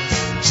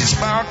pearls. She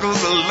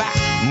sparkles a lot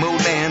more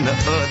than the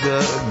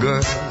other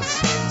girls.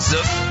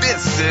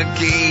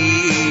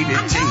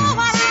 Sophisticated taste,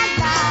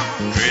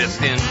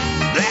 dressed in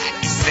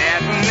black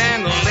satin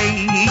and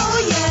lace. Oh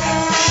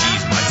yeah,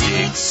 she's my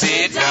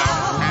Dixie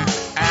doll.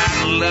 I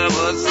love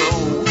her so.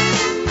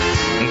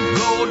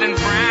 Golden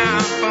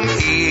brown from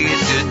head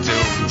to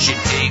toe. She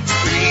takes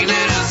 3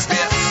 little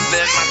steps,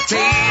 then my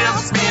tail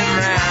spins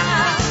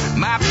round.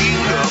 My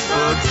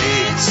beautiful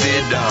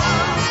Dixie doll.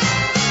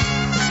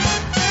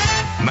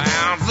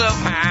 Miles of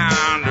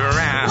pound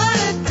around. what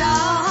a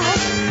dog.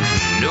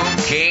 No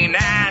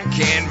canine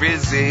can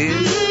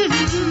resist.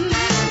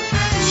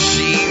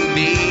 She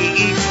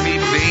makes me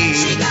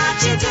She big.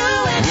 got you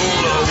doing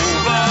Roll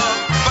over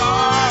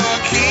for a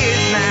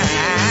kiss now.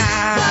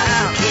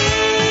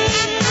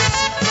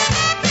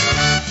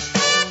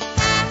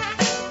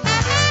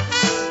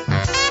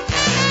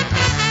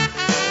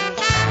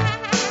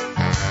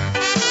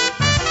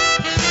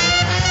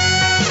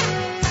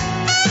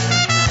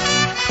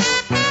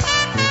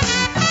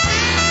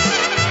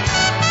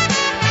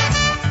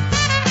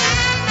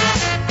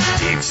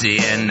 Dixie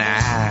and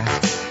I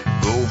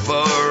go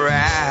for a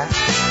ride.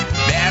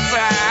 That's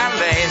our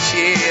last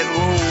year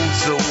road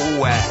so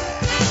wide.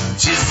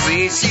 She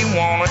says she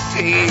wanna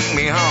take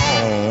me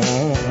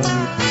home.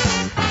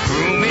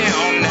 Groom me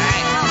all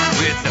night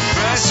with the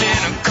brush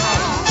and a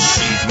comb.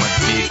 She's my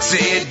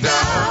Dixie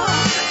doll.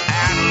 I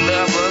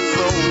love her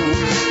so.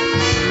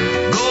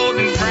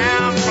 Golden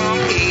brown from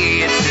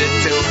head to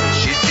toe.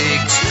 She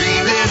takes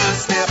 3 little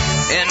steps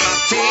and my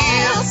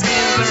tail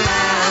spins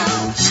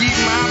around. She's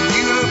my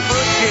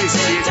beautiful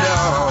Dixie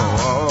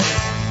doll.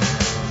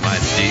 My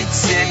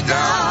Dixie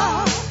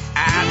doll. I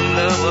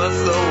love her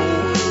so.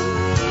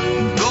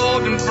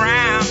 Golden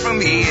brown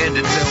from head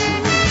to toe.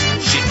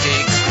 She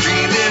takes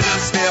 3 little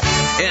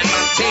steps and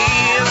my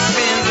tail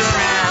spins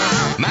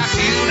around. My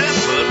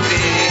beautiful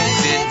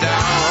Dixie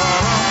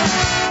doll.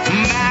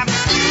 My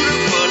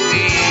beautiful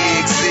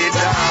Dixie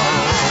doll.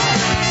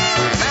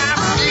 My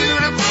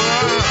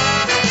beautiful,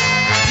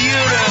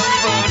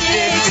 beautiful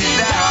Dixie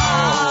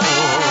doll.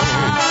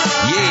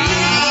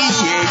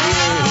 Yeah, yeah,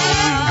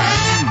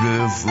 yeah.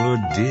 Beautiful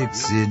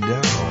Dixie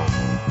doll.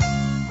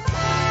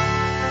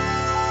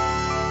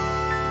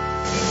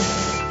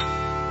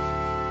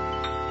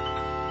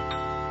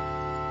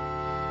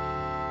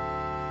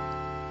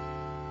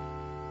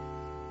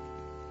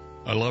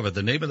 I love it.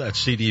 The name of that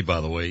CD,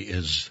 by the way,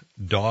 is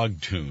Dog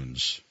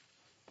Tunes.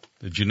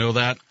 Did you know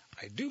that?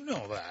 I do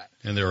know that.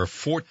 And there are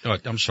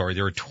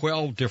there are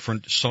 12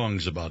 different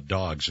songs about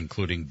dogs,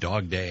 including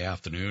Dog Day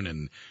Afternoon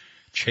and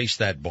Chase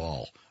That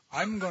Ball.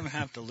 I'm going to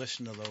have to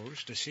listen to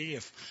those to see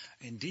if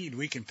indeed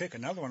we can pick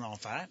another one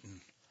off that,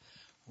 and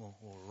we'll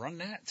run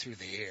that through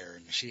the air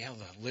and see how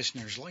the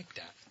listeners like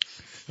that.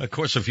 Of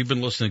course, if you've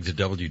been listening to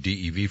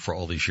WDEV for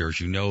all these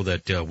years, you know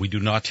that we do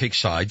not take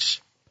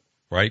sides,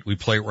 right? We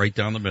play it right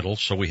down the middle,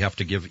 so we have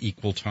to give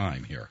equal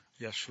time here.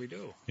 Yes, we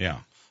do. Yeah.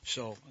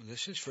 So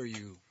this is for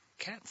you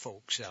cat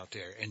folks out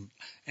there, and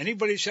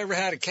anybody that's ever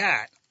had a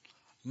cat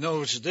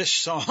knows this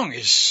song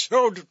is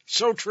so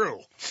true.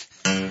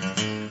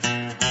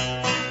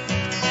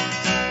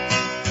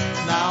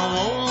 Now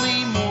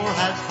Ole Moore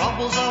had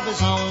troubles of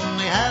his own.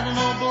 He had an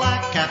old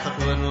black cat that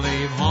wouldn't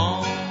leave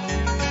home.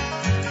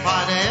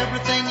 Tried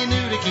everything he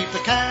knew to keep the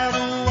cat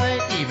away.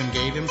 Even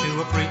gave him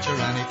to a preacher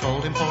and he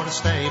told him for to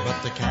stay.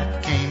 But the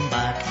cat came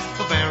back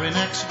the very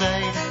next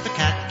day. The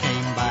cat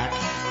came back.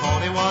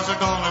 Thought he was a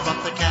goner,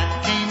 but the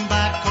cat came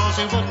back 'cause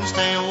he wouldn't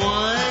stay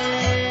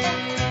away.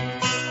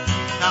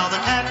 Now the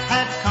cat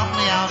had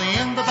company out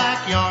in the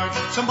backyard.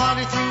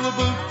 Somebody threw a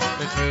boot,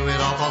 they threw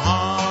it awful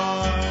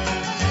hard.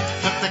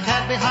 Took the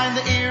cat behind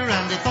the ear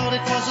and they thought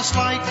it was a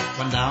slight.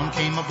 When down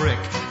came a brick,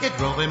 it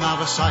drove him out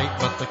of sight.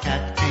 But the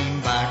cat came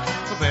back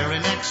the very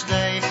next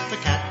day. The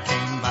cat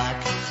came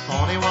back.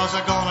 Thought he was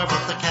a goner,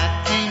 but the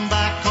cat came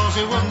back 'cause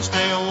he wouldn't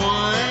stay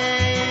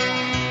away.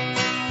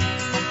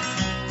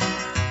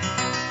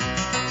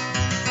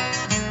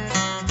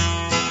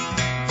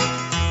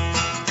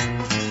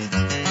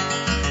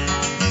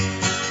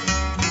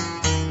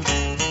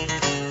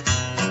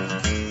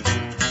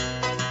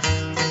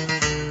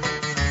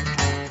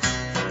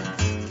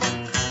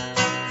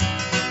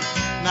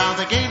 Now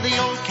they gave the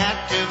old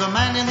cat to the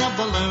man in the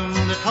balloon.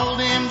 They told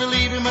him to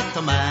leave him with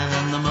the man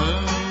in the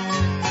moon.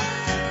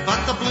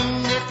 But the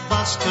balloon it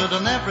busted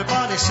and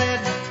everybody said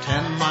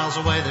 10 miles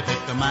away they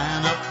picked the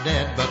man up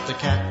dead. But the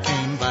cat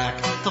came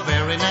back the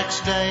very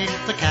next day.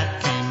 The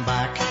cat came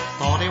back.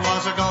 Thought he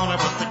was a goner,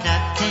 but the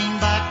cat came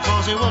back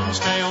 'cause he wouldn't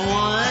stay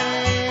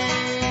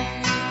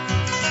away.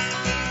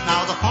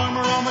 Now the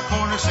farmer on the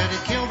corner said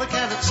he'd kill the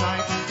cat at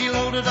sight. He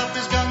loaded up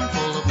his gun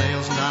full of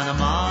nails and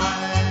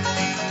dynamite.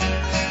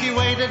 He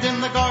waited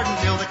in the garden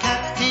till the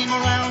cat came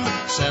around.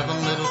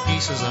 7 little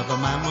pieces of the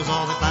man was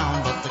all they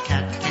found. But the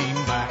cat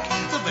came back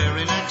the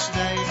very next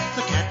day.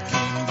 The cat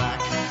came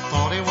back.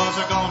 Thought he was a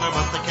a goner,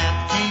 but the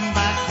cat came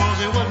back 'cause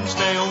he wouldn't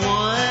stay away.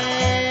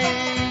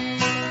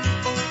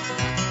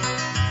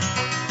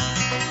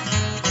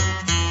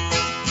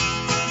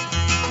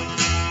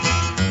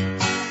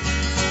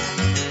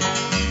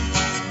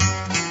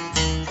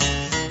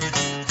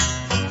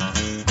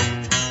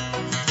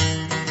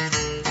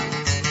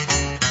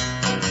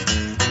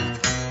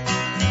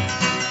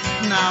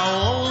 Now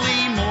old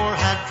Lemur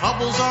had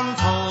troubles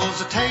untold,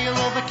 the tale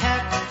of a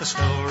cat, the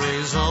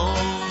story's old.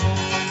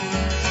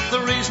 The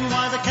reason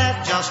why the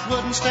cat just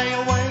wouldn't stay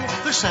away,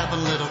 there's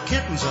 7 little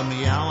kittens a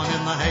meowing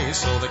in the hay.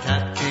 So the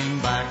cat came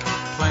back,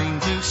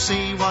 plain to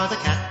see why the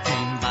cat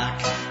came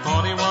back.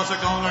 Thought he was a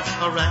goner,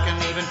 I reckon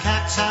even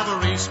cats have a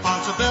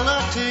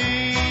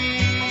responsibility.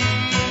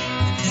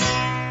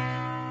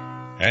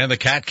 And the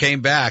cat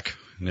came back.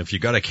 And if you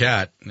got a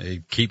cat,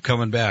 they keep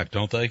coming back,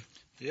 don't they?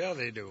 Yeah,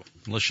 they do.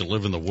 Unless you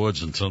live in the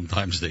woods, and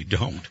sometimes they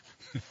don't.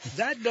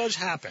 That does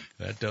happen.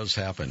 That does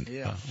happen.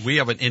 Yeah. We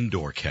have an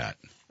indoor cat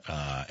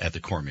at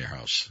the Cormier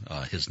house.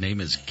 His name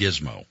is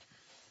Gizmo.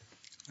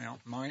 Well,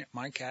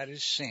 my cat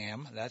is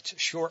Sam. That's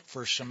short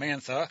for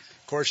Samantha.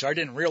 Of course, I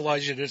didn't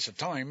realize it at the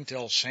time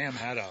until Sam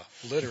had a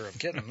litter of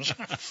kittens.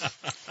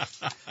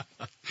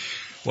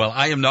 Well,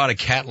 I am not a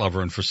cat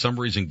lover, and for some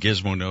reason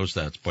Gizmo knows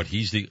that. But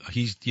he's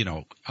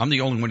I'm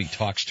the only one he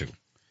talks to.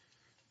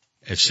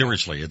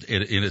 Seriously,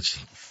 it's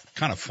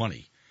kind of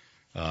funny,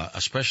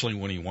 especially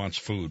when he wants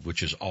food,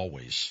 which is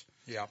always.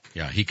 Yeah.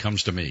 Yeah, he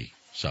comes to me,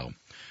 so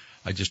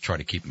I just try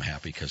to keep him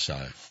happy because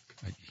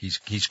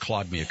he's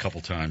clawed me a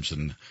couple times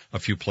in a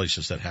few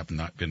places that have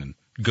not been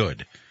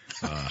good,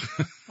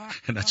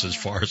 and that's as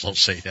far as I'll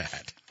say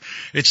that.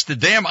 It's the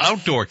damn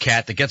outdoor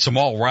cat that gets them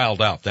all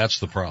riled up. That's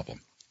the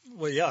problem.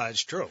 Well, yeah,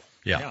 it's true.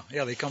 Yeah.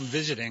 Yeah, they come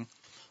visiting,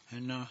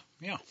 and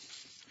yeah.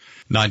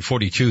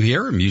 9:42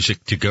 here,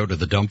 music to go to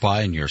the dump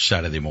by in your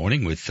Saturday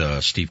morning with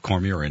Steve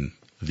Cormier and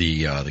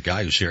the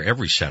guy who's here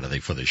every Saturday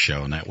for the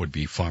show, and that would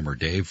be Farmer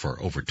Dave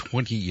for over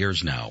 20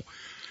 years now,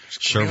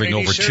 serving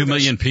over 2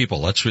 million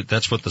people. That's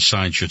what the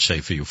sign should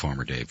say for you,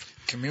 Farmer Dave.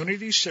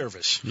 Community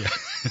service. Yeah.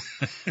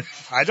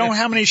 I don't know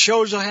how many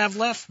shows I have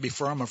left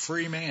before I'm a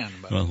free man.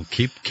 But, well,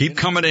 keep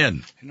coming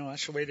in.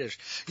 That's the way it is.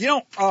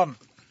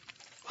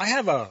 I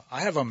have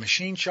a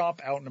machine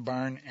shop out in the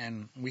barn,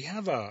 and we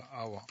have a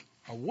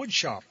wood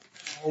shop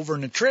over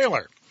in the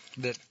trailer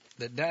that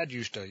Dad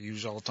used to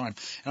use all the time.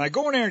 And I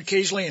go in there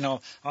occasionally, and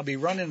I'll be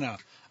running a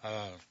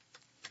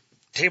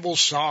table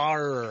saw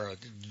or a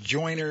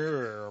joiner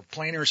or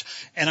planers,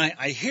 and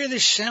I hear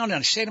this sound, and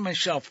I say to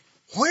myself,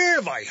 where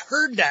have I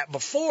heard that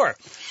before?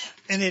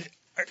 And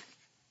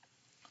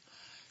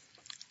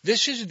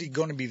this is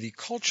going to be the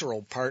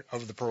cultural part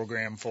of the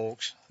program,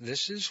 folks.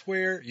 This is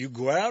where you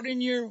go out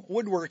in your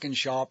woodworking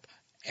shop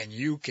and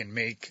you can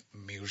make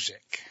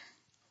music.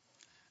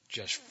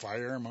 Just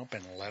fire them up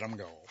and let them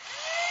go.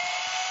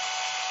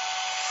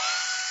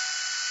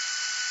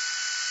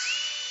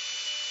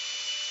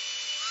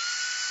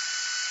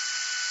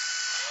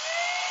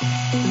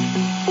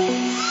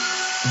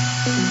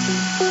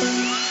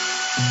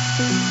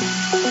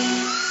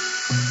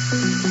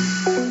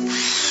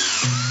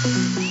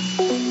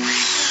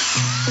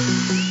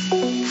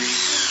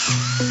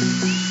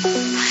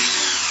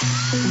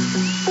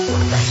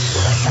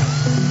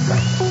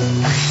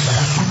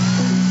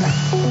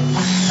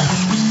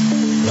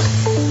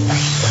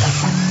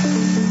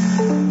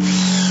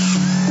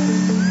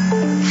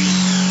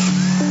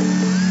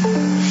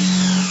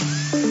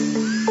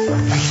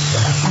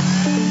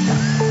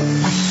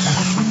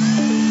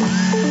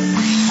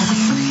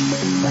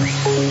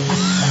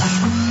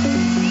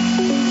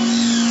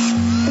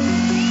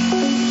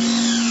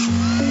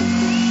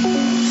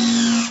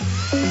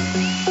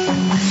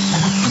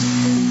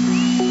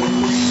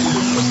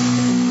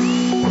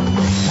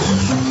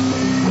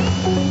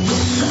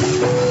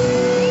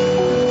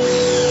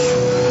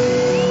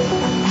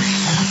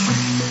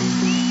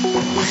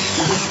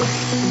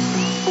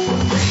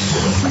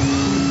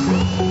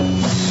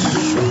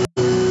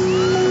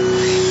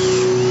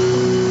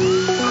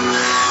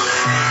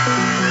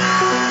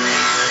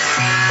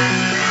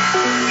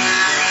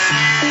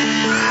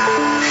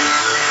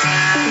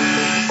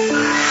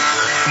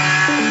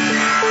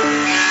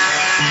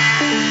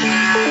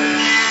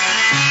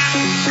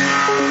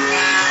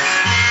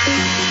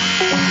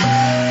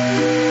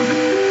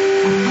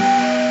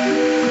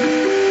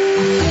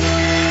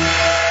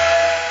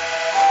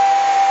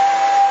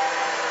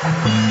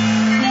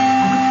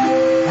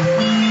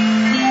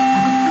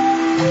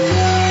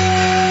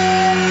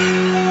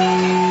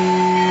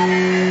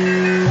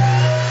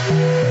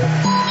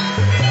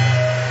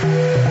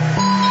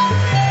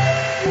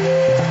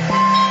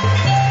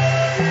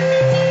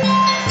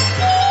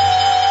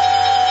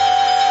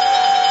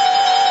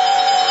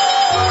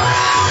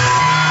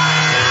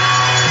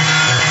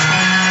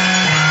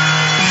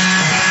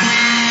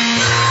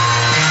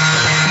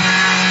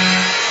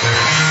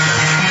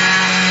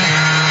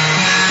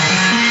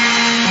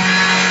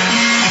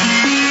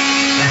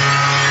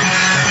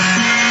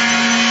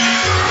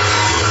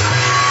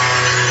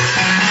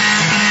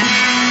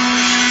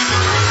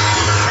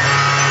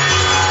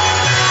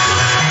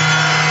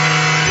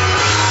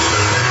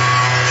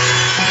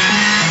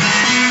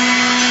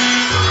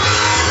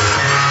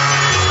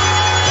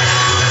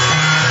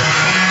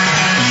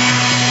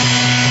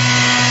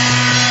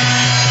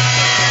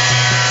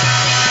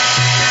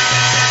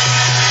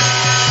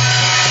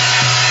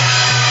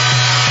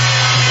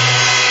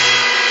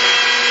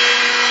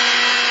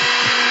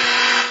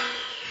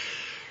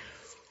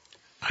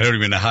 I don't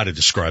even know how to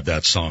describe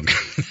that song.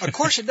 Of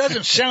course, it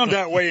doesn't sound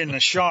that way in the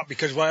shop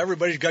because, well,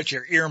 everybody's got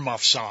your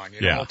earmuffs on,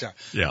 you know.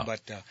 Yeah.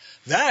 But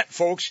that,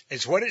 folks,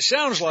 is what it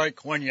sounds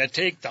like when you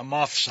take the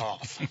muffs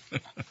off.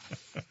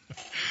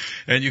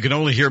 And you can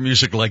only hear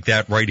music like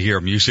that right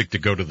here, music to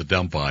go to the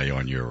dump by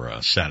on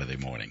your Saturday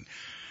morning.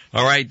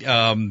 All right,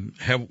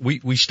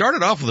 we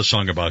started off with a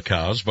song about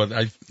cows, but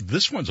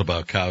this one's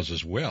about cows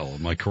as well.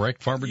 Am I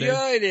correct, Farmer Dave?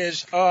 Yeah, it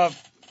is. I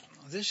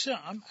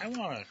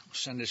want to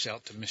send this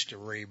out to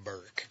Mr. Ray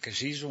Burke because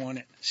he's the one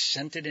that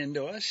sent it in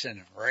to us.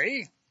 And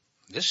Ray,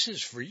 this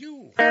is for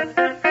you. My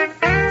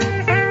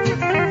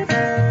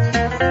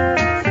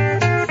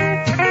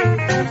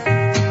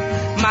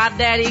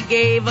daddy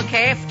gave a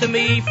calf to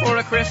me for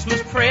a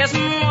Christmas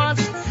present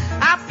once.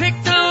 I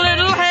picked a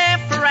little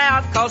heifer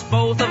out 'cause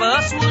both of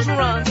us was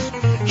runts.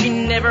 She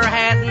never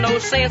had no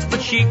sense,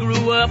 but she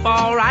grew up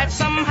all right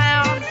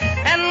somehow.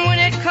 And when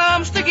it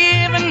comes to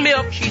giving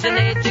milk, she's an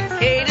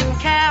educated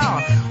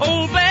cow.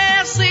 Old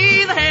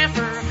Bessie the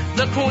heifer,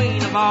 the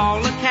queen of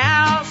all the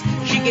cows.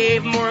 She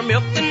gave more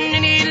milk than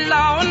any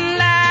law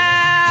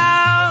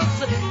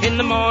allows. In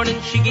the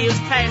morning she gives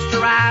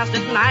pasteurized,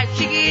 at night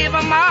she gives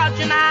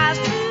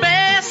homogenized.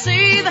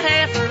 Bessie the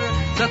heifer,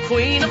 the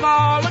queen of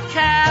all the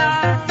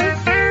cows.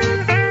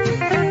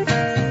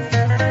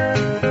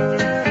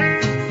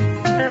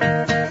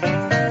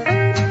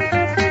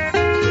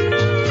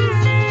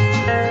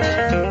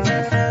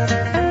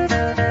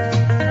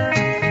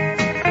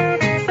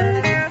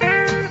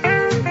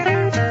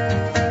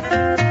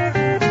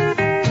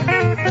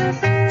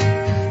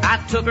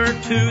 Took her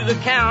to the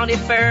county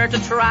fair to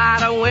try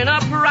to win a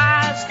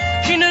prize.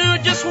 She knew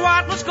just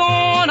what was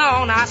going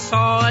on, I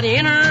saw it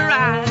in her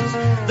eyes.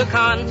 The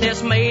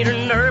contest made her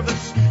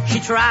nervous, she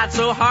tried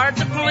so hard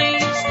to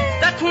please,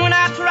 that when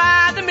I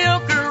tried to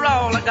milk her,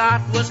 all I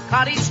got was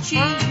cottage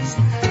cheese.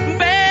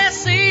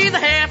 Bessie the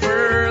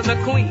heifer, the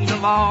queen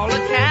of all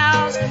the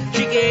cows,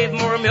 she gave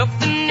more milk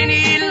than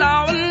any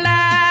law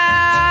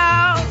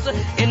allows.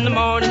 In the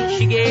morning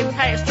she gave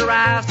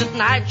pasteurized, at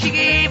night she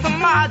gave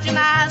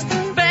homogenized.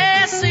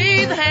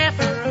 Bessie the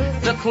heifer,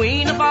 the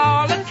queen of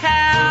all the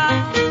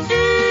cows.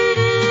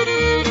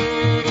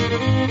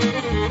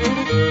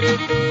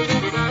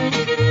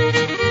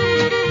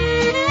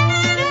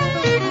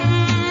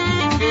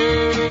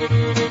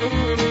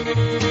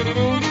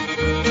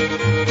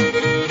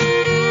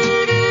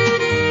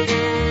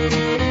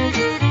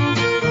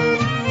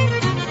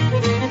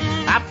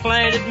 I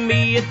planted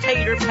me a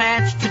tater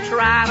patch to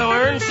try to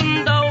earn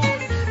some dough,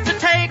 to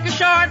take a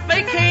short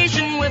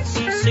vacation with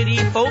some city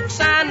folks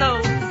I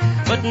know.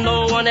 But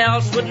no one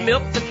else would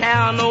milk the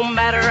cow, no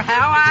matter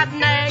how I'd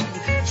nag.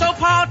 So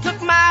Pa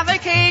took my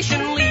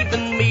vacation,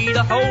 leaving me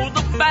to hold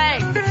the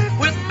bag.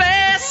 With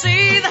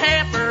Bessie the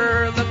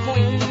heifer, the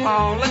queen of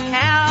all the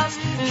cows,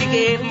 she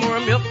gave more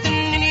milk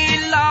than any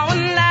law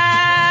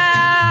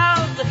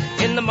allowed.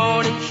 In the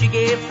morning she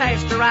gave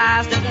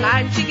pasteurized, at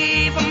night she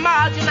gave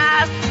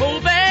homogenized. Oh,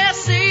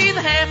 Bessie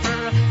the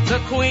heifer, the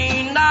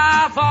queen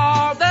of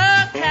all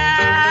the cows.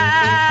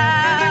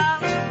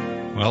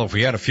 Well, if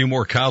we had a few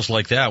more cows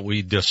like that,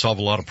 we'd solve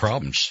a lot of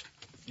problems.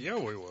 Yeah,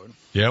 we would.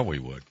 Yeah, we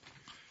would.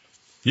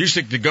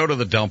 Music to go to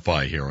the dump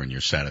by here on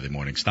your Saturday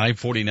mornings.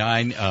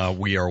 9:49.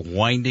 We are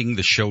winding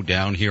the show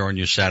down here on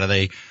your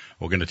Saturday.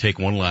 We're going to take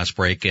one last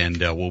break, and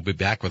we'll be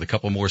back with a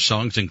couple more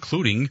songs,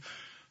 including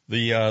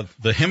the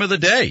hymn of the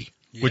day,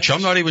 which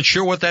I'm not even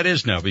sure what that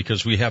is now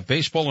because we have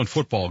baseball and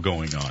football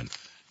going on.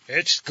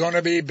 It's going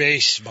to be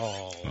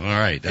baseball. All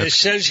right. It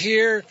says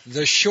here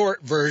the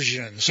short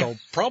version, so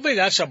probably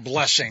that's a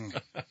blessing.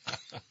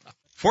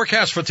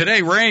 Forecast for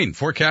today, rain.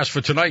 Forecast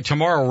for tonight,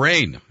 tomorrow,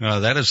 rain.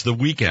 That is the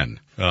weekend.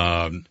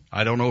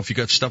 I don't know if you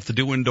got stuff to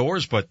do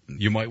indoors, but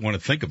you might want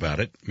to think about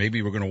it.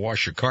 Maybe we're going to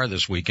wash your car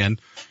this weekend.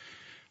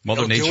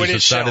 Mother Nature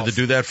decided to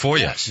do that for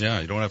you. Yes.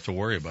 Yeah, you don't have to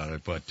worry about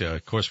it. But,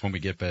 of course, when we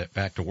get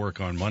back to work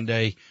on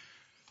Monday,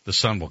 the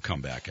sun will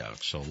come back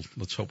out. So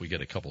let's hope we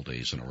get a couple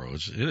days in a row.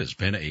 It has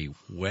been a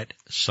wet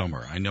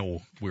summer. I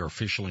know we're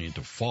officially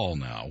into fall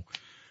now.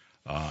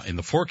 In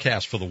the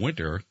forecast for the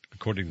winter,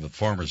 according to the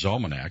Farmer's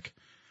Almanac,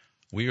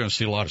 we're going to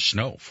see a lot of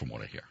snow from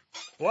what I hear.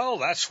 Well,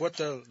 that's what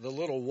the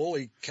little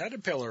woolly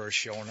caterpillar is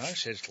showing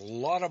us. It's a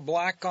lot of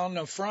black on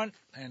the front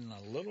and a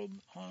little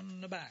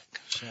on the back.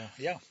 So,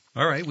 yeah.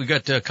 All right, we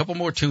got a couple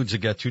more tunes to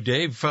get to.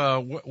 Dave,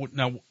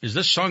 now, is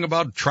this song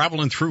about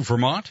traveling through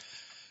Vermont?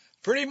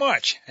 Pretty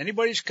much.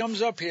 Anybody who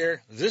comes up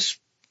here, this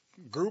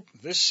group,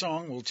 this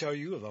song will tell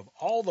you of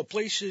all the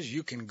places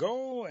you can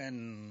go,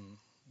 and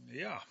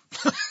yeah,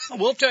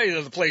 we'll tell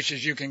you the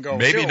places you can go.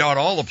 Maybe not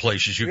all the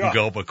places you can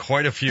go, but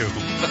quite a few.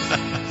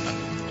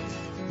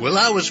 Well,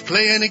 I was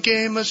playing a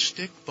game of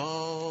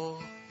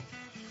stickball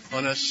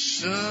on a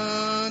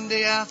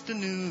Sunday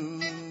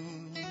afternoon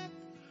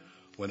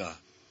when a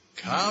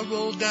car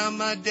rolled down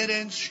my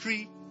dead-end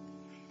street,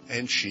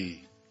 and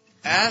she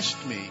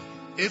asked me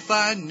if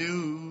I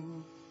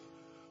knew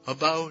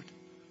about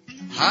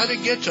how to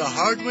get to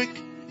Hardwick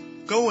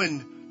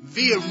going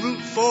via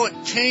Route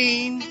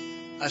 14.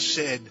 I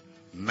said,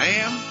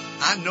 ma'am,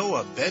 I know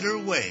a better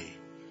way.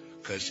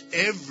 'cause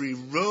every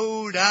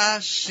road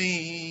I've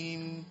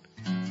seen,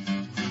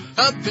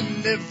 I've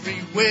been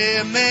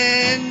everywhere,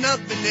 man,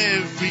 I've been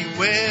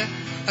everywhere.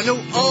 I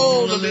know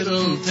all the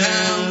little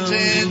towns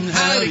and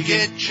how to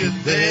get you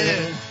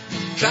there.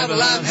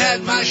 Travel, I've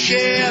had my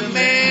share,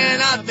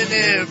 man, I've been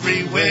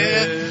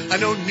everywhere. I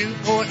know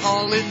Newport,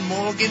 Holland,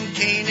 Morgan,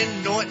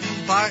 Canaan, Norton,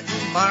 Barton,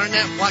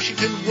 Barnett,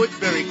 Washington,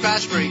 Woodbury,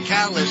 Craftsbury,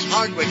 Calais,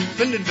 Hardwick,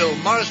 Lindenville,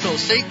 Marsville,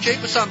 St.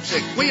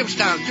 James-Assumpsic,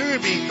 Williamstown,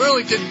 Derby,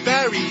 Burlington,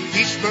 Barry,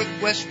 Eastbrook,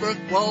 Westbrook,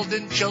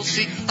 Walden,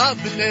 Chelsea.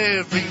 I've been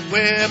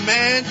everywhere,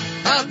 man,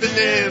 I've been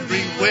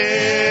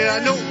everywhere. I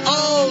know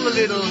all the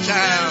little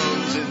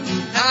towns and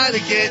how to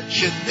get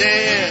you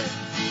there.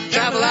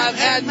 Travel, I've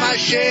had my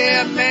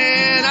share,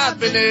 man, I've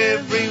been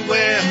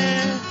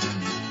everywhere.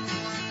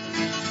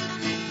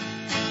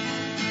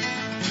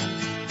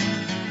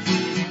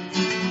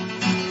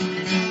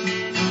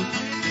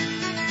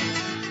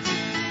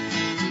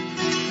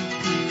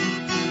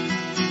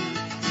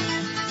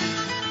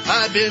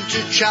 I've been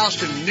to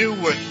Charleston,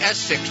 Newark,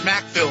 Essex,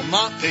 Mackville,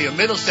 Montpelier,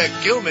 Middlesex,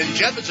 Gilman,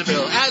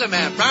 Jeffersonville,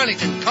 Adamant,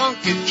 Brownington,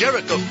 Concord,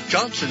 Jericho,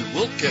 Johnson,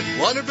 Wolcott,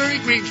 Waterbury,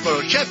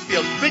 Greensboro,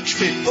 Sheffield,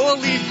 Richmond,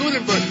 Orleans,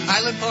 Lunenburg,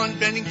 Island Pond,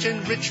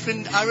 Bennington,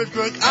 Richmond,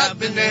 Irisburg. I've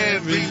been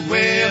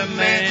everywhere,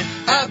 man,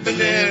 I've been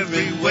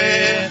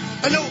everywhere.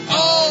 I know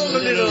all the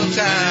little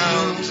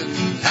towns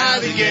and how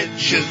to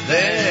get you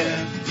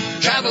there.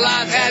 Travel,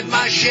 I've had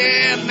my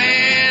share,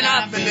 man,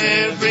 I've been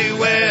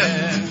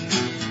everywhere.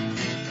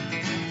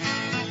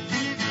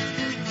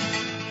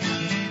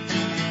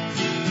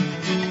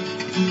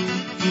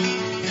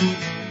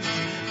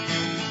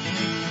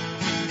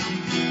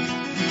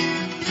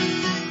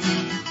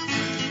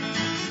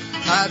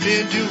 I've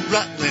been to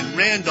Rutland,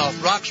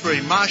 Randolph,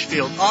 Roxbury,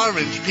 Marshfield,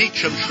 Orange,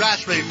 Peacham,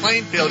 Strathspey,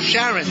 Plainfield,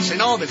 Sharon, St.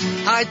 Albans,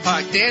 Hyde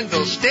Park,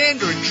 Danville,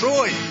 Standard,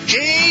 Troy,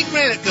 Jade,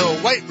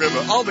 Graniteville, White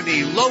River,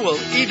 Albany, Lowell,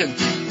 Eden,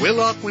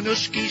 Willock,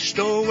 Winooski,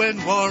 Stowe,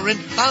 and Warren.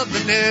 I've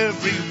been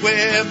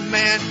everywhere,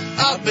 man,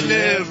 I've been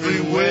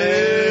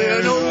everywhere.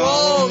 I know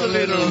all the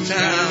little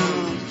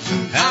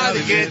towns, how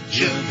to get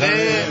you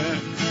there.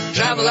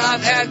 Travel,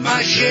 I've had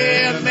my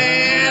share,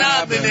 man,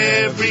 I've been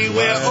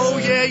everywhere. Oh,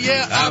 yeah,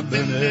 yeah, I've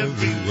been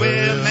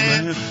everywhere,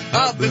 man,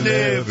 I've been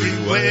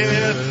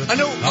everywhere. I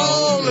know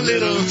all the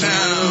little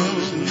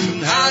towns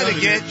and how to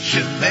get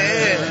you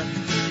there.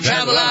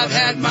 Travel, I've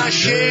had my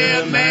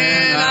share,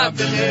 man, I've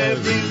been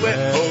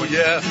everywhere. Oh,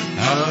 yeah,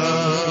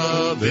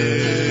 I've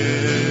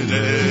been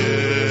everywhere.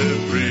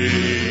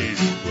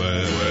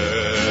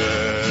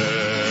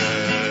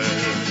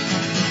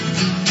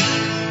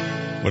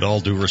 With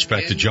all due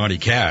respect to Johnny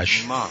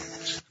Cash,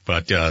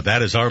 but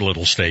that is our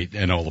little state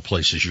and all the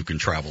places you can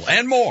travel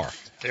and more.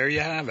 There you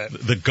have it.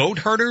 The goat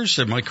herders,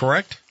 am I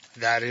correct?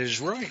 That is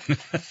right.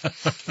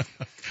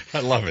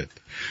 I love it.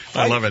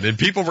 I love it. And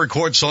people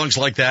record songs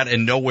like that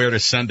and know where to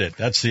send it.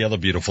 That's the other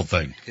beautiful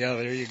thing. Yeah,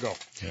 there you go.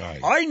 All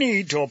right. I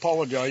need to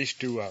apologize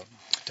to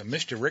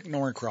Mr. Rick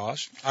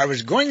Norcross. I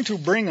was going to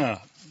bring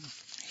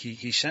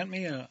he sent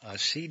me a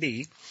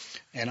CD,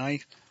 and I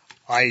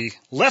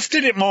left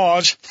it at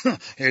Ma's.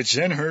 It's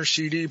in her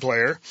CD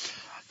player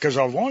because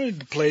I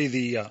wanted to play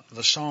the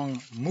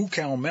song Moo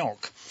Cow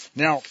Milk.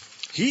 Now,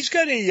 he's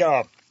got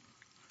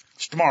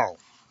it's tomorrow.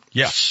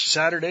 Yes.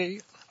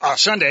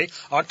 Sunday,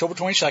 October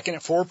 22nd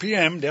at 4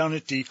 p.m. down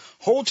at the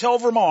Hotel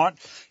Vermont.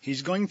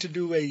 He's going to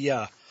do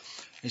a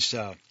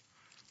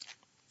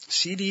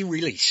CD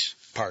release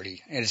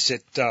party, and it's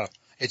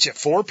at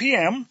 4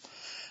 p.m.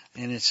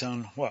 and it's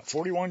on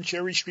 41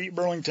 Cherry Street,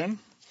 Burlington.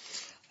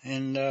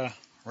 And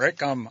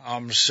Rick,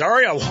 I'm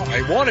sorry, I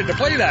wanted to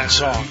play that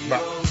song,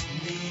 but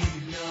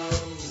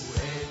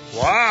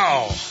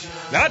wow,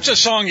 that's a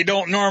song you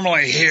don't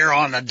normally hear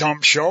on the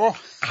Dump Show.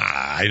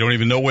 I don't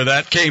even know where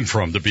that came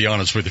from, to be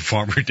honest with you,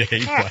 Farmer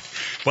Dave. But,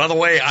 by the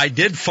way, I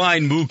did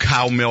find Moo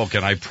Cow Milk,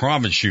 and I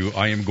promise you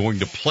I am going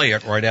to play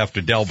it right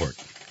after Delbert.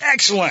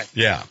 Excellent.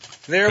 Yeah.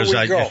 There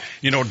we go.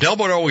 You know,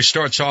 Delbert always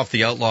starts off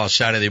the Outlaw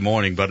Saturday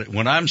morning, but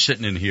when I'm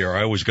sitting in here,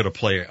 I always got to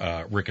play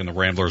Rick and the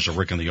Ramblers or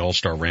Rick and the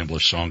All-Star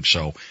Ramblers song,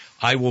 so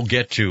I will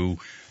get to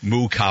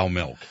Moo Cow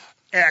Milk.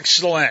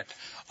 Excellent.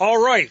 All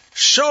right.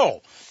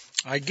 So,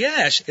 I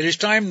guess it is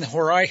time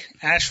where I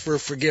ask for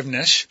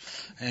forgiveness.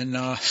 And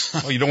oh,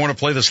 you don't want to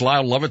play this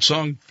Loud Love It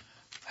song?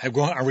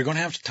 Are we going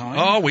to have time?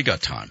 Oh, we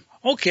got time.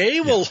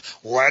 Okay, well,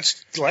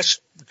 let's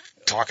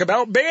talk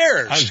about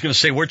bears. I was going to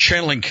say, we're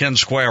channeling Ken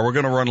Squire. We're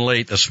going to run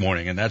late this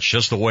morning, and that's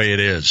just the way it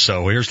is.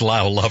 So here's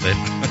Loud Love It.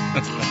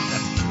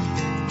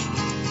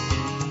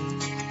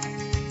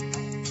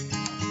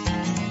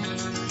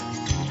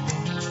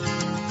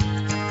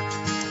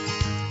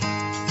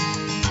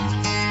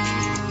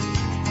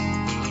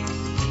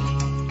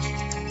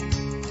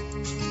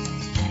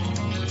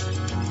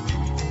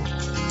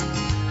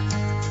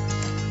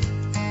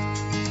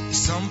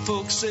 Some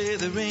folks say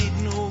there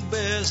ain't no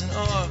bears in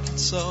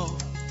Arkansas.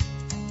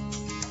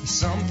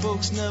 Some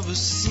folks never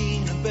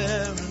seen a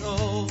bear at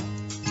all.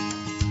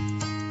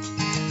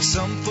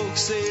 Some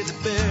folks say the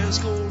bears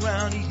go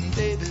around eating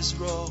babies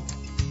raw.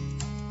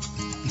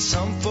 And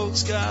some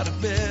folks got a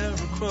bear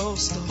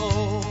across the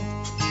hall.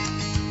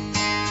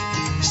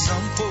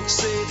 Some folks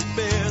say that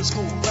bears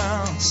go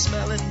around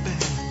smelling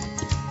bad.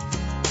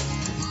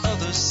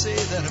 Others say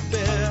that a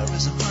bear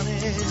is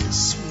honey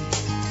sweet.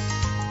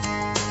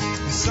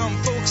 And some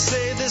folks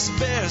say this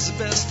bear's the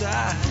best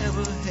I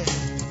ever had.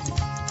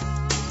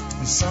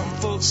 And some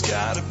folks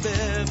got a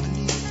bear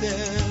beneath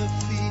their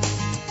feet.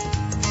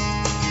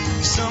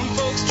 Some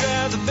folks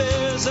drive the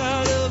bears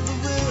out of the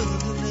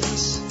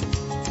wilderness.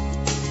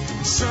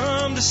 And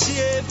some to see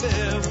a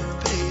bear will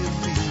pay a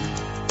fee.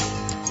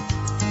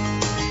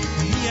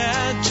 Me,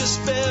 I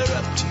just bear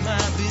up to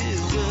my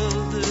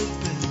bewildered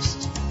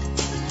best.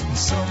 And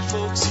some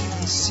folks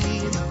even see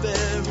the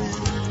bear in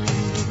me.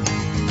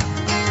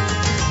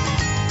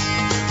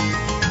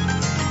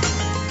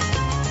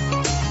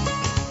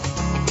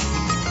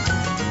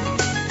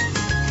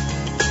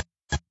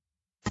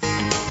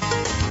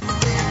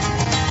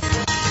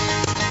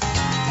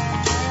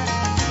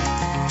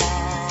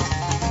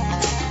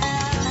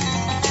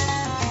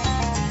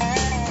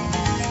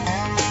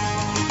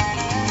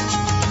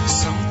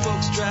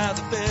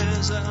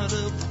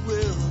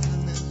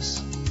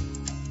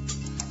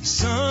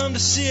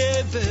 See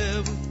a bear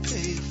will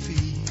pay a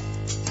fee.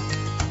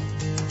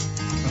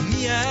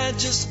 Me, I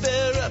just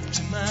bear up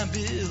to my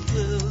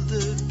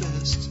bewildered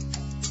best.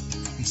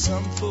 And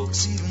some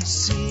folks even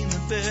seen the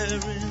bear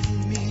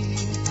in me.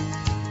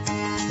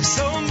 And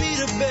so meet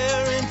a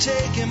bear and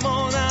take him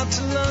on out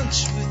to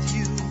lunch with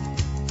you.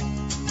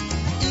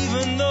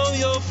 Even though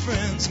your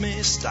friends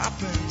may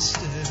stop and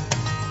stare,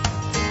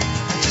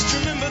 just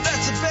remember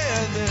that's a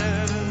bear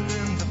there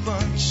in the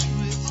bunch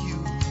with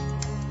you.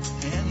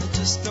 And they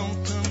just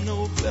don't come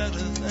no better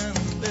than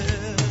a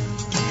bear.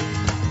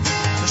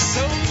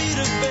 So meet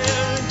a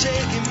bear and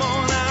take him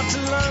on out to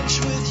lunch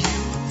with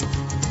you.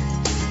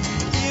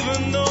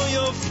 Even though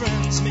your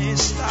friends may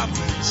stop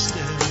and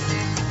stare,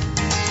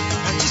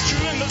 and just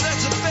remember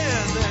that's a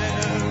bear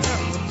there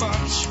in the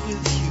bunch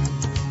with you.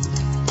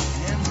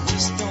 And they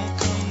just don't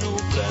come no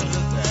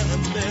better than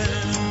a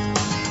bear.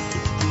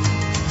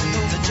 No,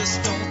 they just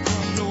don't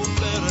come no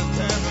better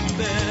than a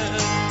bear.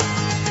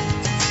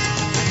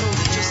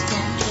 Just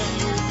don't come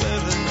no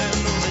better than,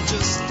 no, they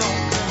just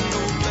don't come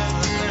no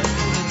better than,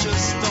 no, they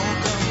just don't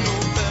come no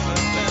better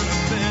than a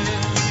bear.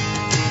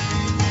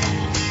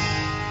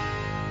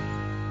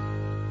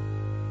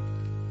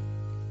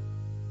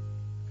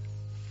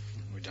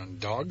 We done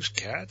dogs,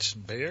 cats,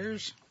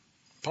 bears,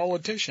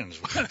 politicians.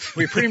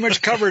 We pretty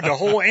much covered the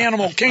whole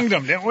animal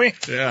kingdom, didn't we?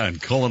 Yeah, and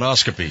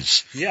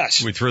colonoscopies.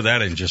 Yes. We threw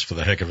that in just for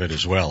the heck of it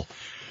as well.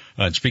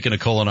 And speaking of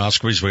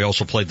colonoscopies, we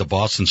also played the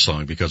Boston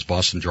song because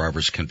Boston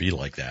drivers can be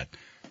like that.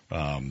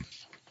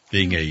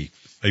 Being a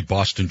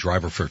Boston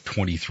driver for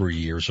 23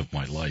 years of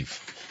my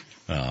life.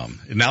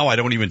 Now I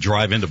don't even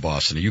drive into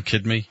Boston. Are you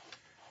kidding me?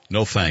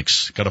 No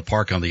thanks. Got to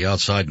park on the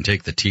outside and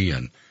take the T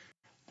in.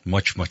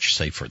 Much, much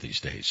safer these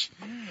days.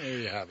 There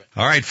you have it.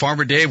 All right,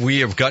 Farmer Dave, we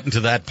have gotten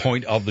to that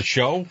point of the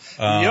show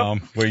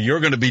where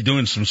you're going to be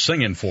doing some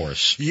singing for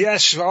us.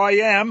 Yes, I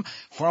am.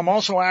 Well, I'm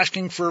also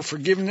asking for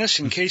forgiveness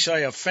in case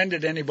I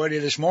offended anybody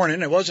this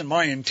morning. It wasn't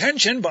my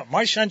intention, but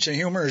my sense of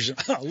humor is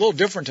a little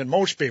different than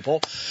most people.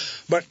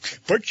 But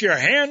put your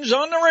hands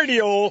on the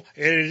radio.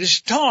 It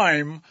is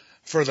time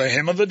for the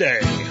hymn of the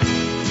day.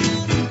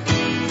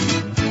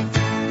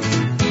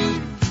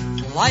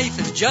 Life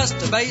is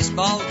just a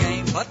baseball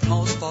game, but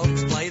most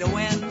folks play to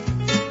win.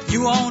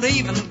 You won't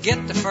even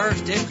get to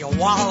first if you're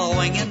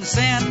wallowing in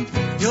sin.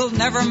 You'll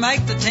never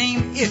make the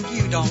team if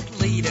you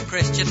don't lead a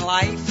Christian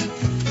life.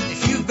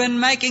 If you've been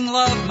making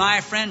love,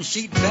 my friend,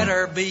 she'd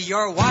better be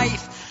your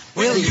wife.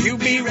 Will you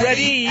be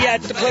ready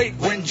at the plate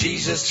when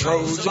Jesus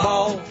throws the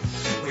ball?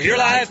 Will your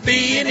life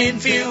be an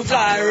infield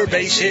fly or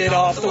base hit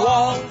off the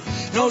wall?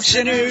 No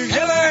sinner's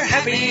ever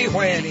happy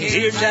when he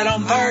hears that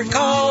umpire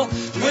call.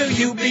 Will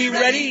you be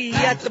ready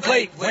at the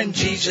plate when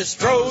Jesus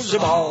throws the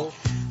ball?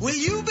 Will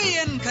you be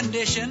in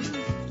condition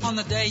on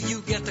the day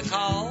you get the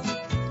call?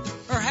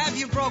 Or have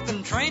you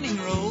broken training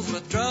rules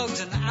with drugs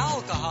and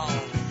alcohol?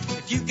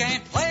 If you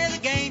can't play the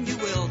game, you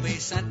will be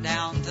sent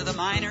down to the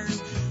minors,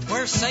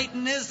 where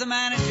Satan is the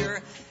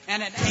manager,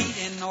 and it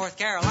ain't in North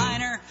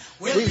Carolina.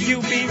 Will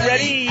you be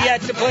ready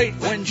at the plate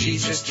when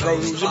Jesus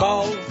throws the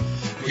ball?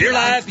 Will your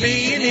life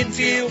be an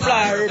infield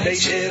flyer,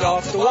 base hit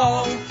off the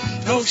wall?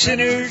 No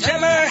sinner's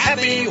ever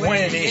happy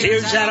when he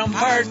hears that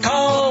umpire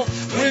call.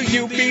 Will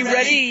you be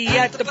ready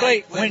at the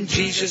plate when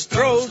Jesus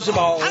throws the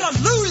ball?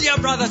 Hallelujah,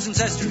 brothers and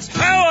sisters.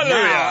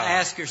 Hallelujah. Now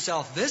ask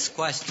yourself this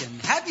question.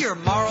 Have your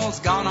morals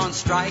gone on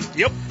strike?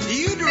 Yep. Do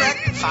you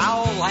direct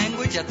foul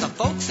language at the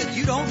folks that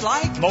you don't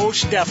like?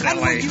 Most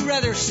definitely. And would you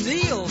rather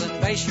steal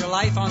than base your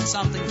life on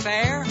something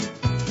fair?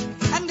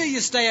 And do you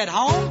stay at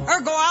home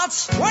or go out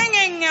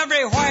swinging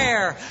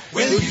everywhere?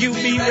 Will you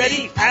be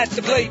ready at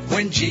the plate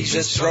when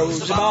Jesus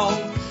throws the ball?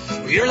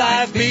 Will your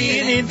life be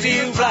an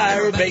infield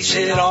flyer, base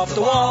hit off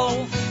the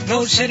wall?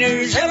 No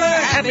sinner's ever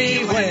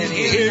happy when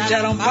he hears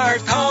that umpire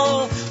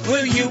call.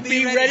 Will you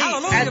be ready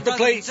at the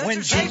plate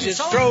when Jesus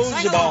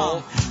throws the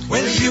ball?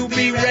 Will you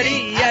be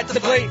ready at the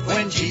plate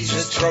when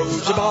Jesus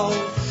throws the ball?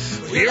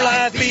 Will Real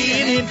life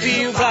being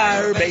infield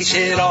flyer, base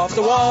hit off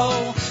the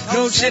wall.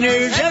 No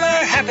sinner's ever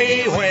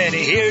happy when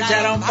he hears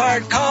that umpire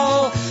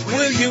call.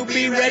 Will you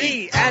be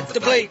ready at the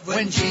plate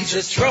when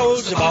Jesus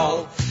throws the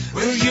ball?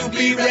 Will you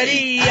be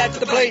ready at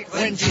the plate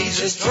when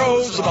Jesus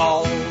throws the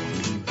ball?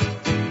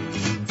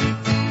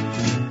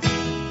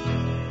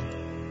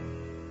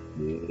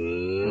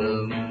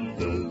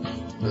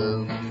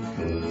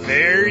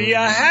 There you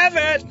have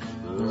it.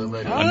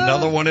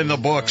 Another one in the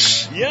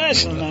books.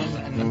 Yes,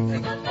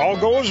 and all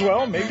goes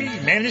well. Maybe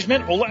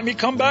management will let me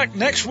come back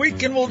next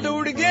week and we'll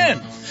do it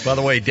again. By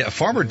the way,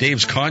 Farmer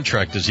Dave's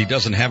contract is he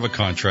doesn't have a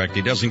contract.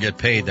 He doesn't get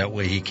paid. That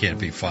way he can't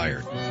be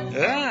fired.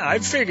 Yeah, I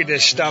figured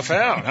this stuff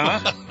out,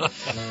 huh?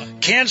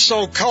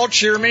 Cancel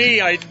culture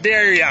me, I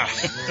dare ya.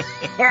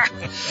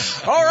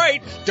 All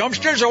right,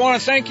 dumpsters, I want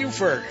to thank you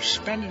for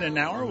spending an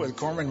hour with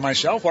Cormier and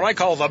myself, what I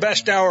call the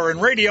best hour in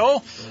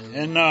radio,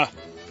 and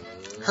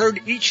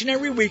heard each and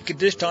every week at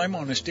this time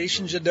on the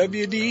stations of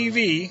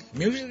WDEV,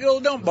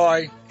 musical dump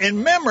by,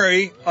 in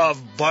memory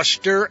of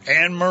Buster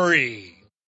and Marie.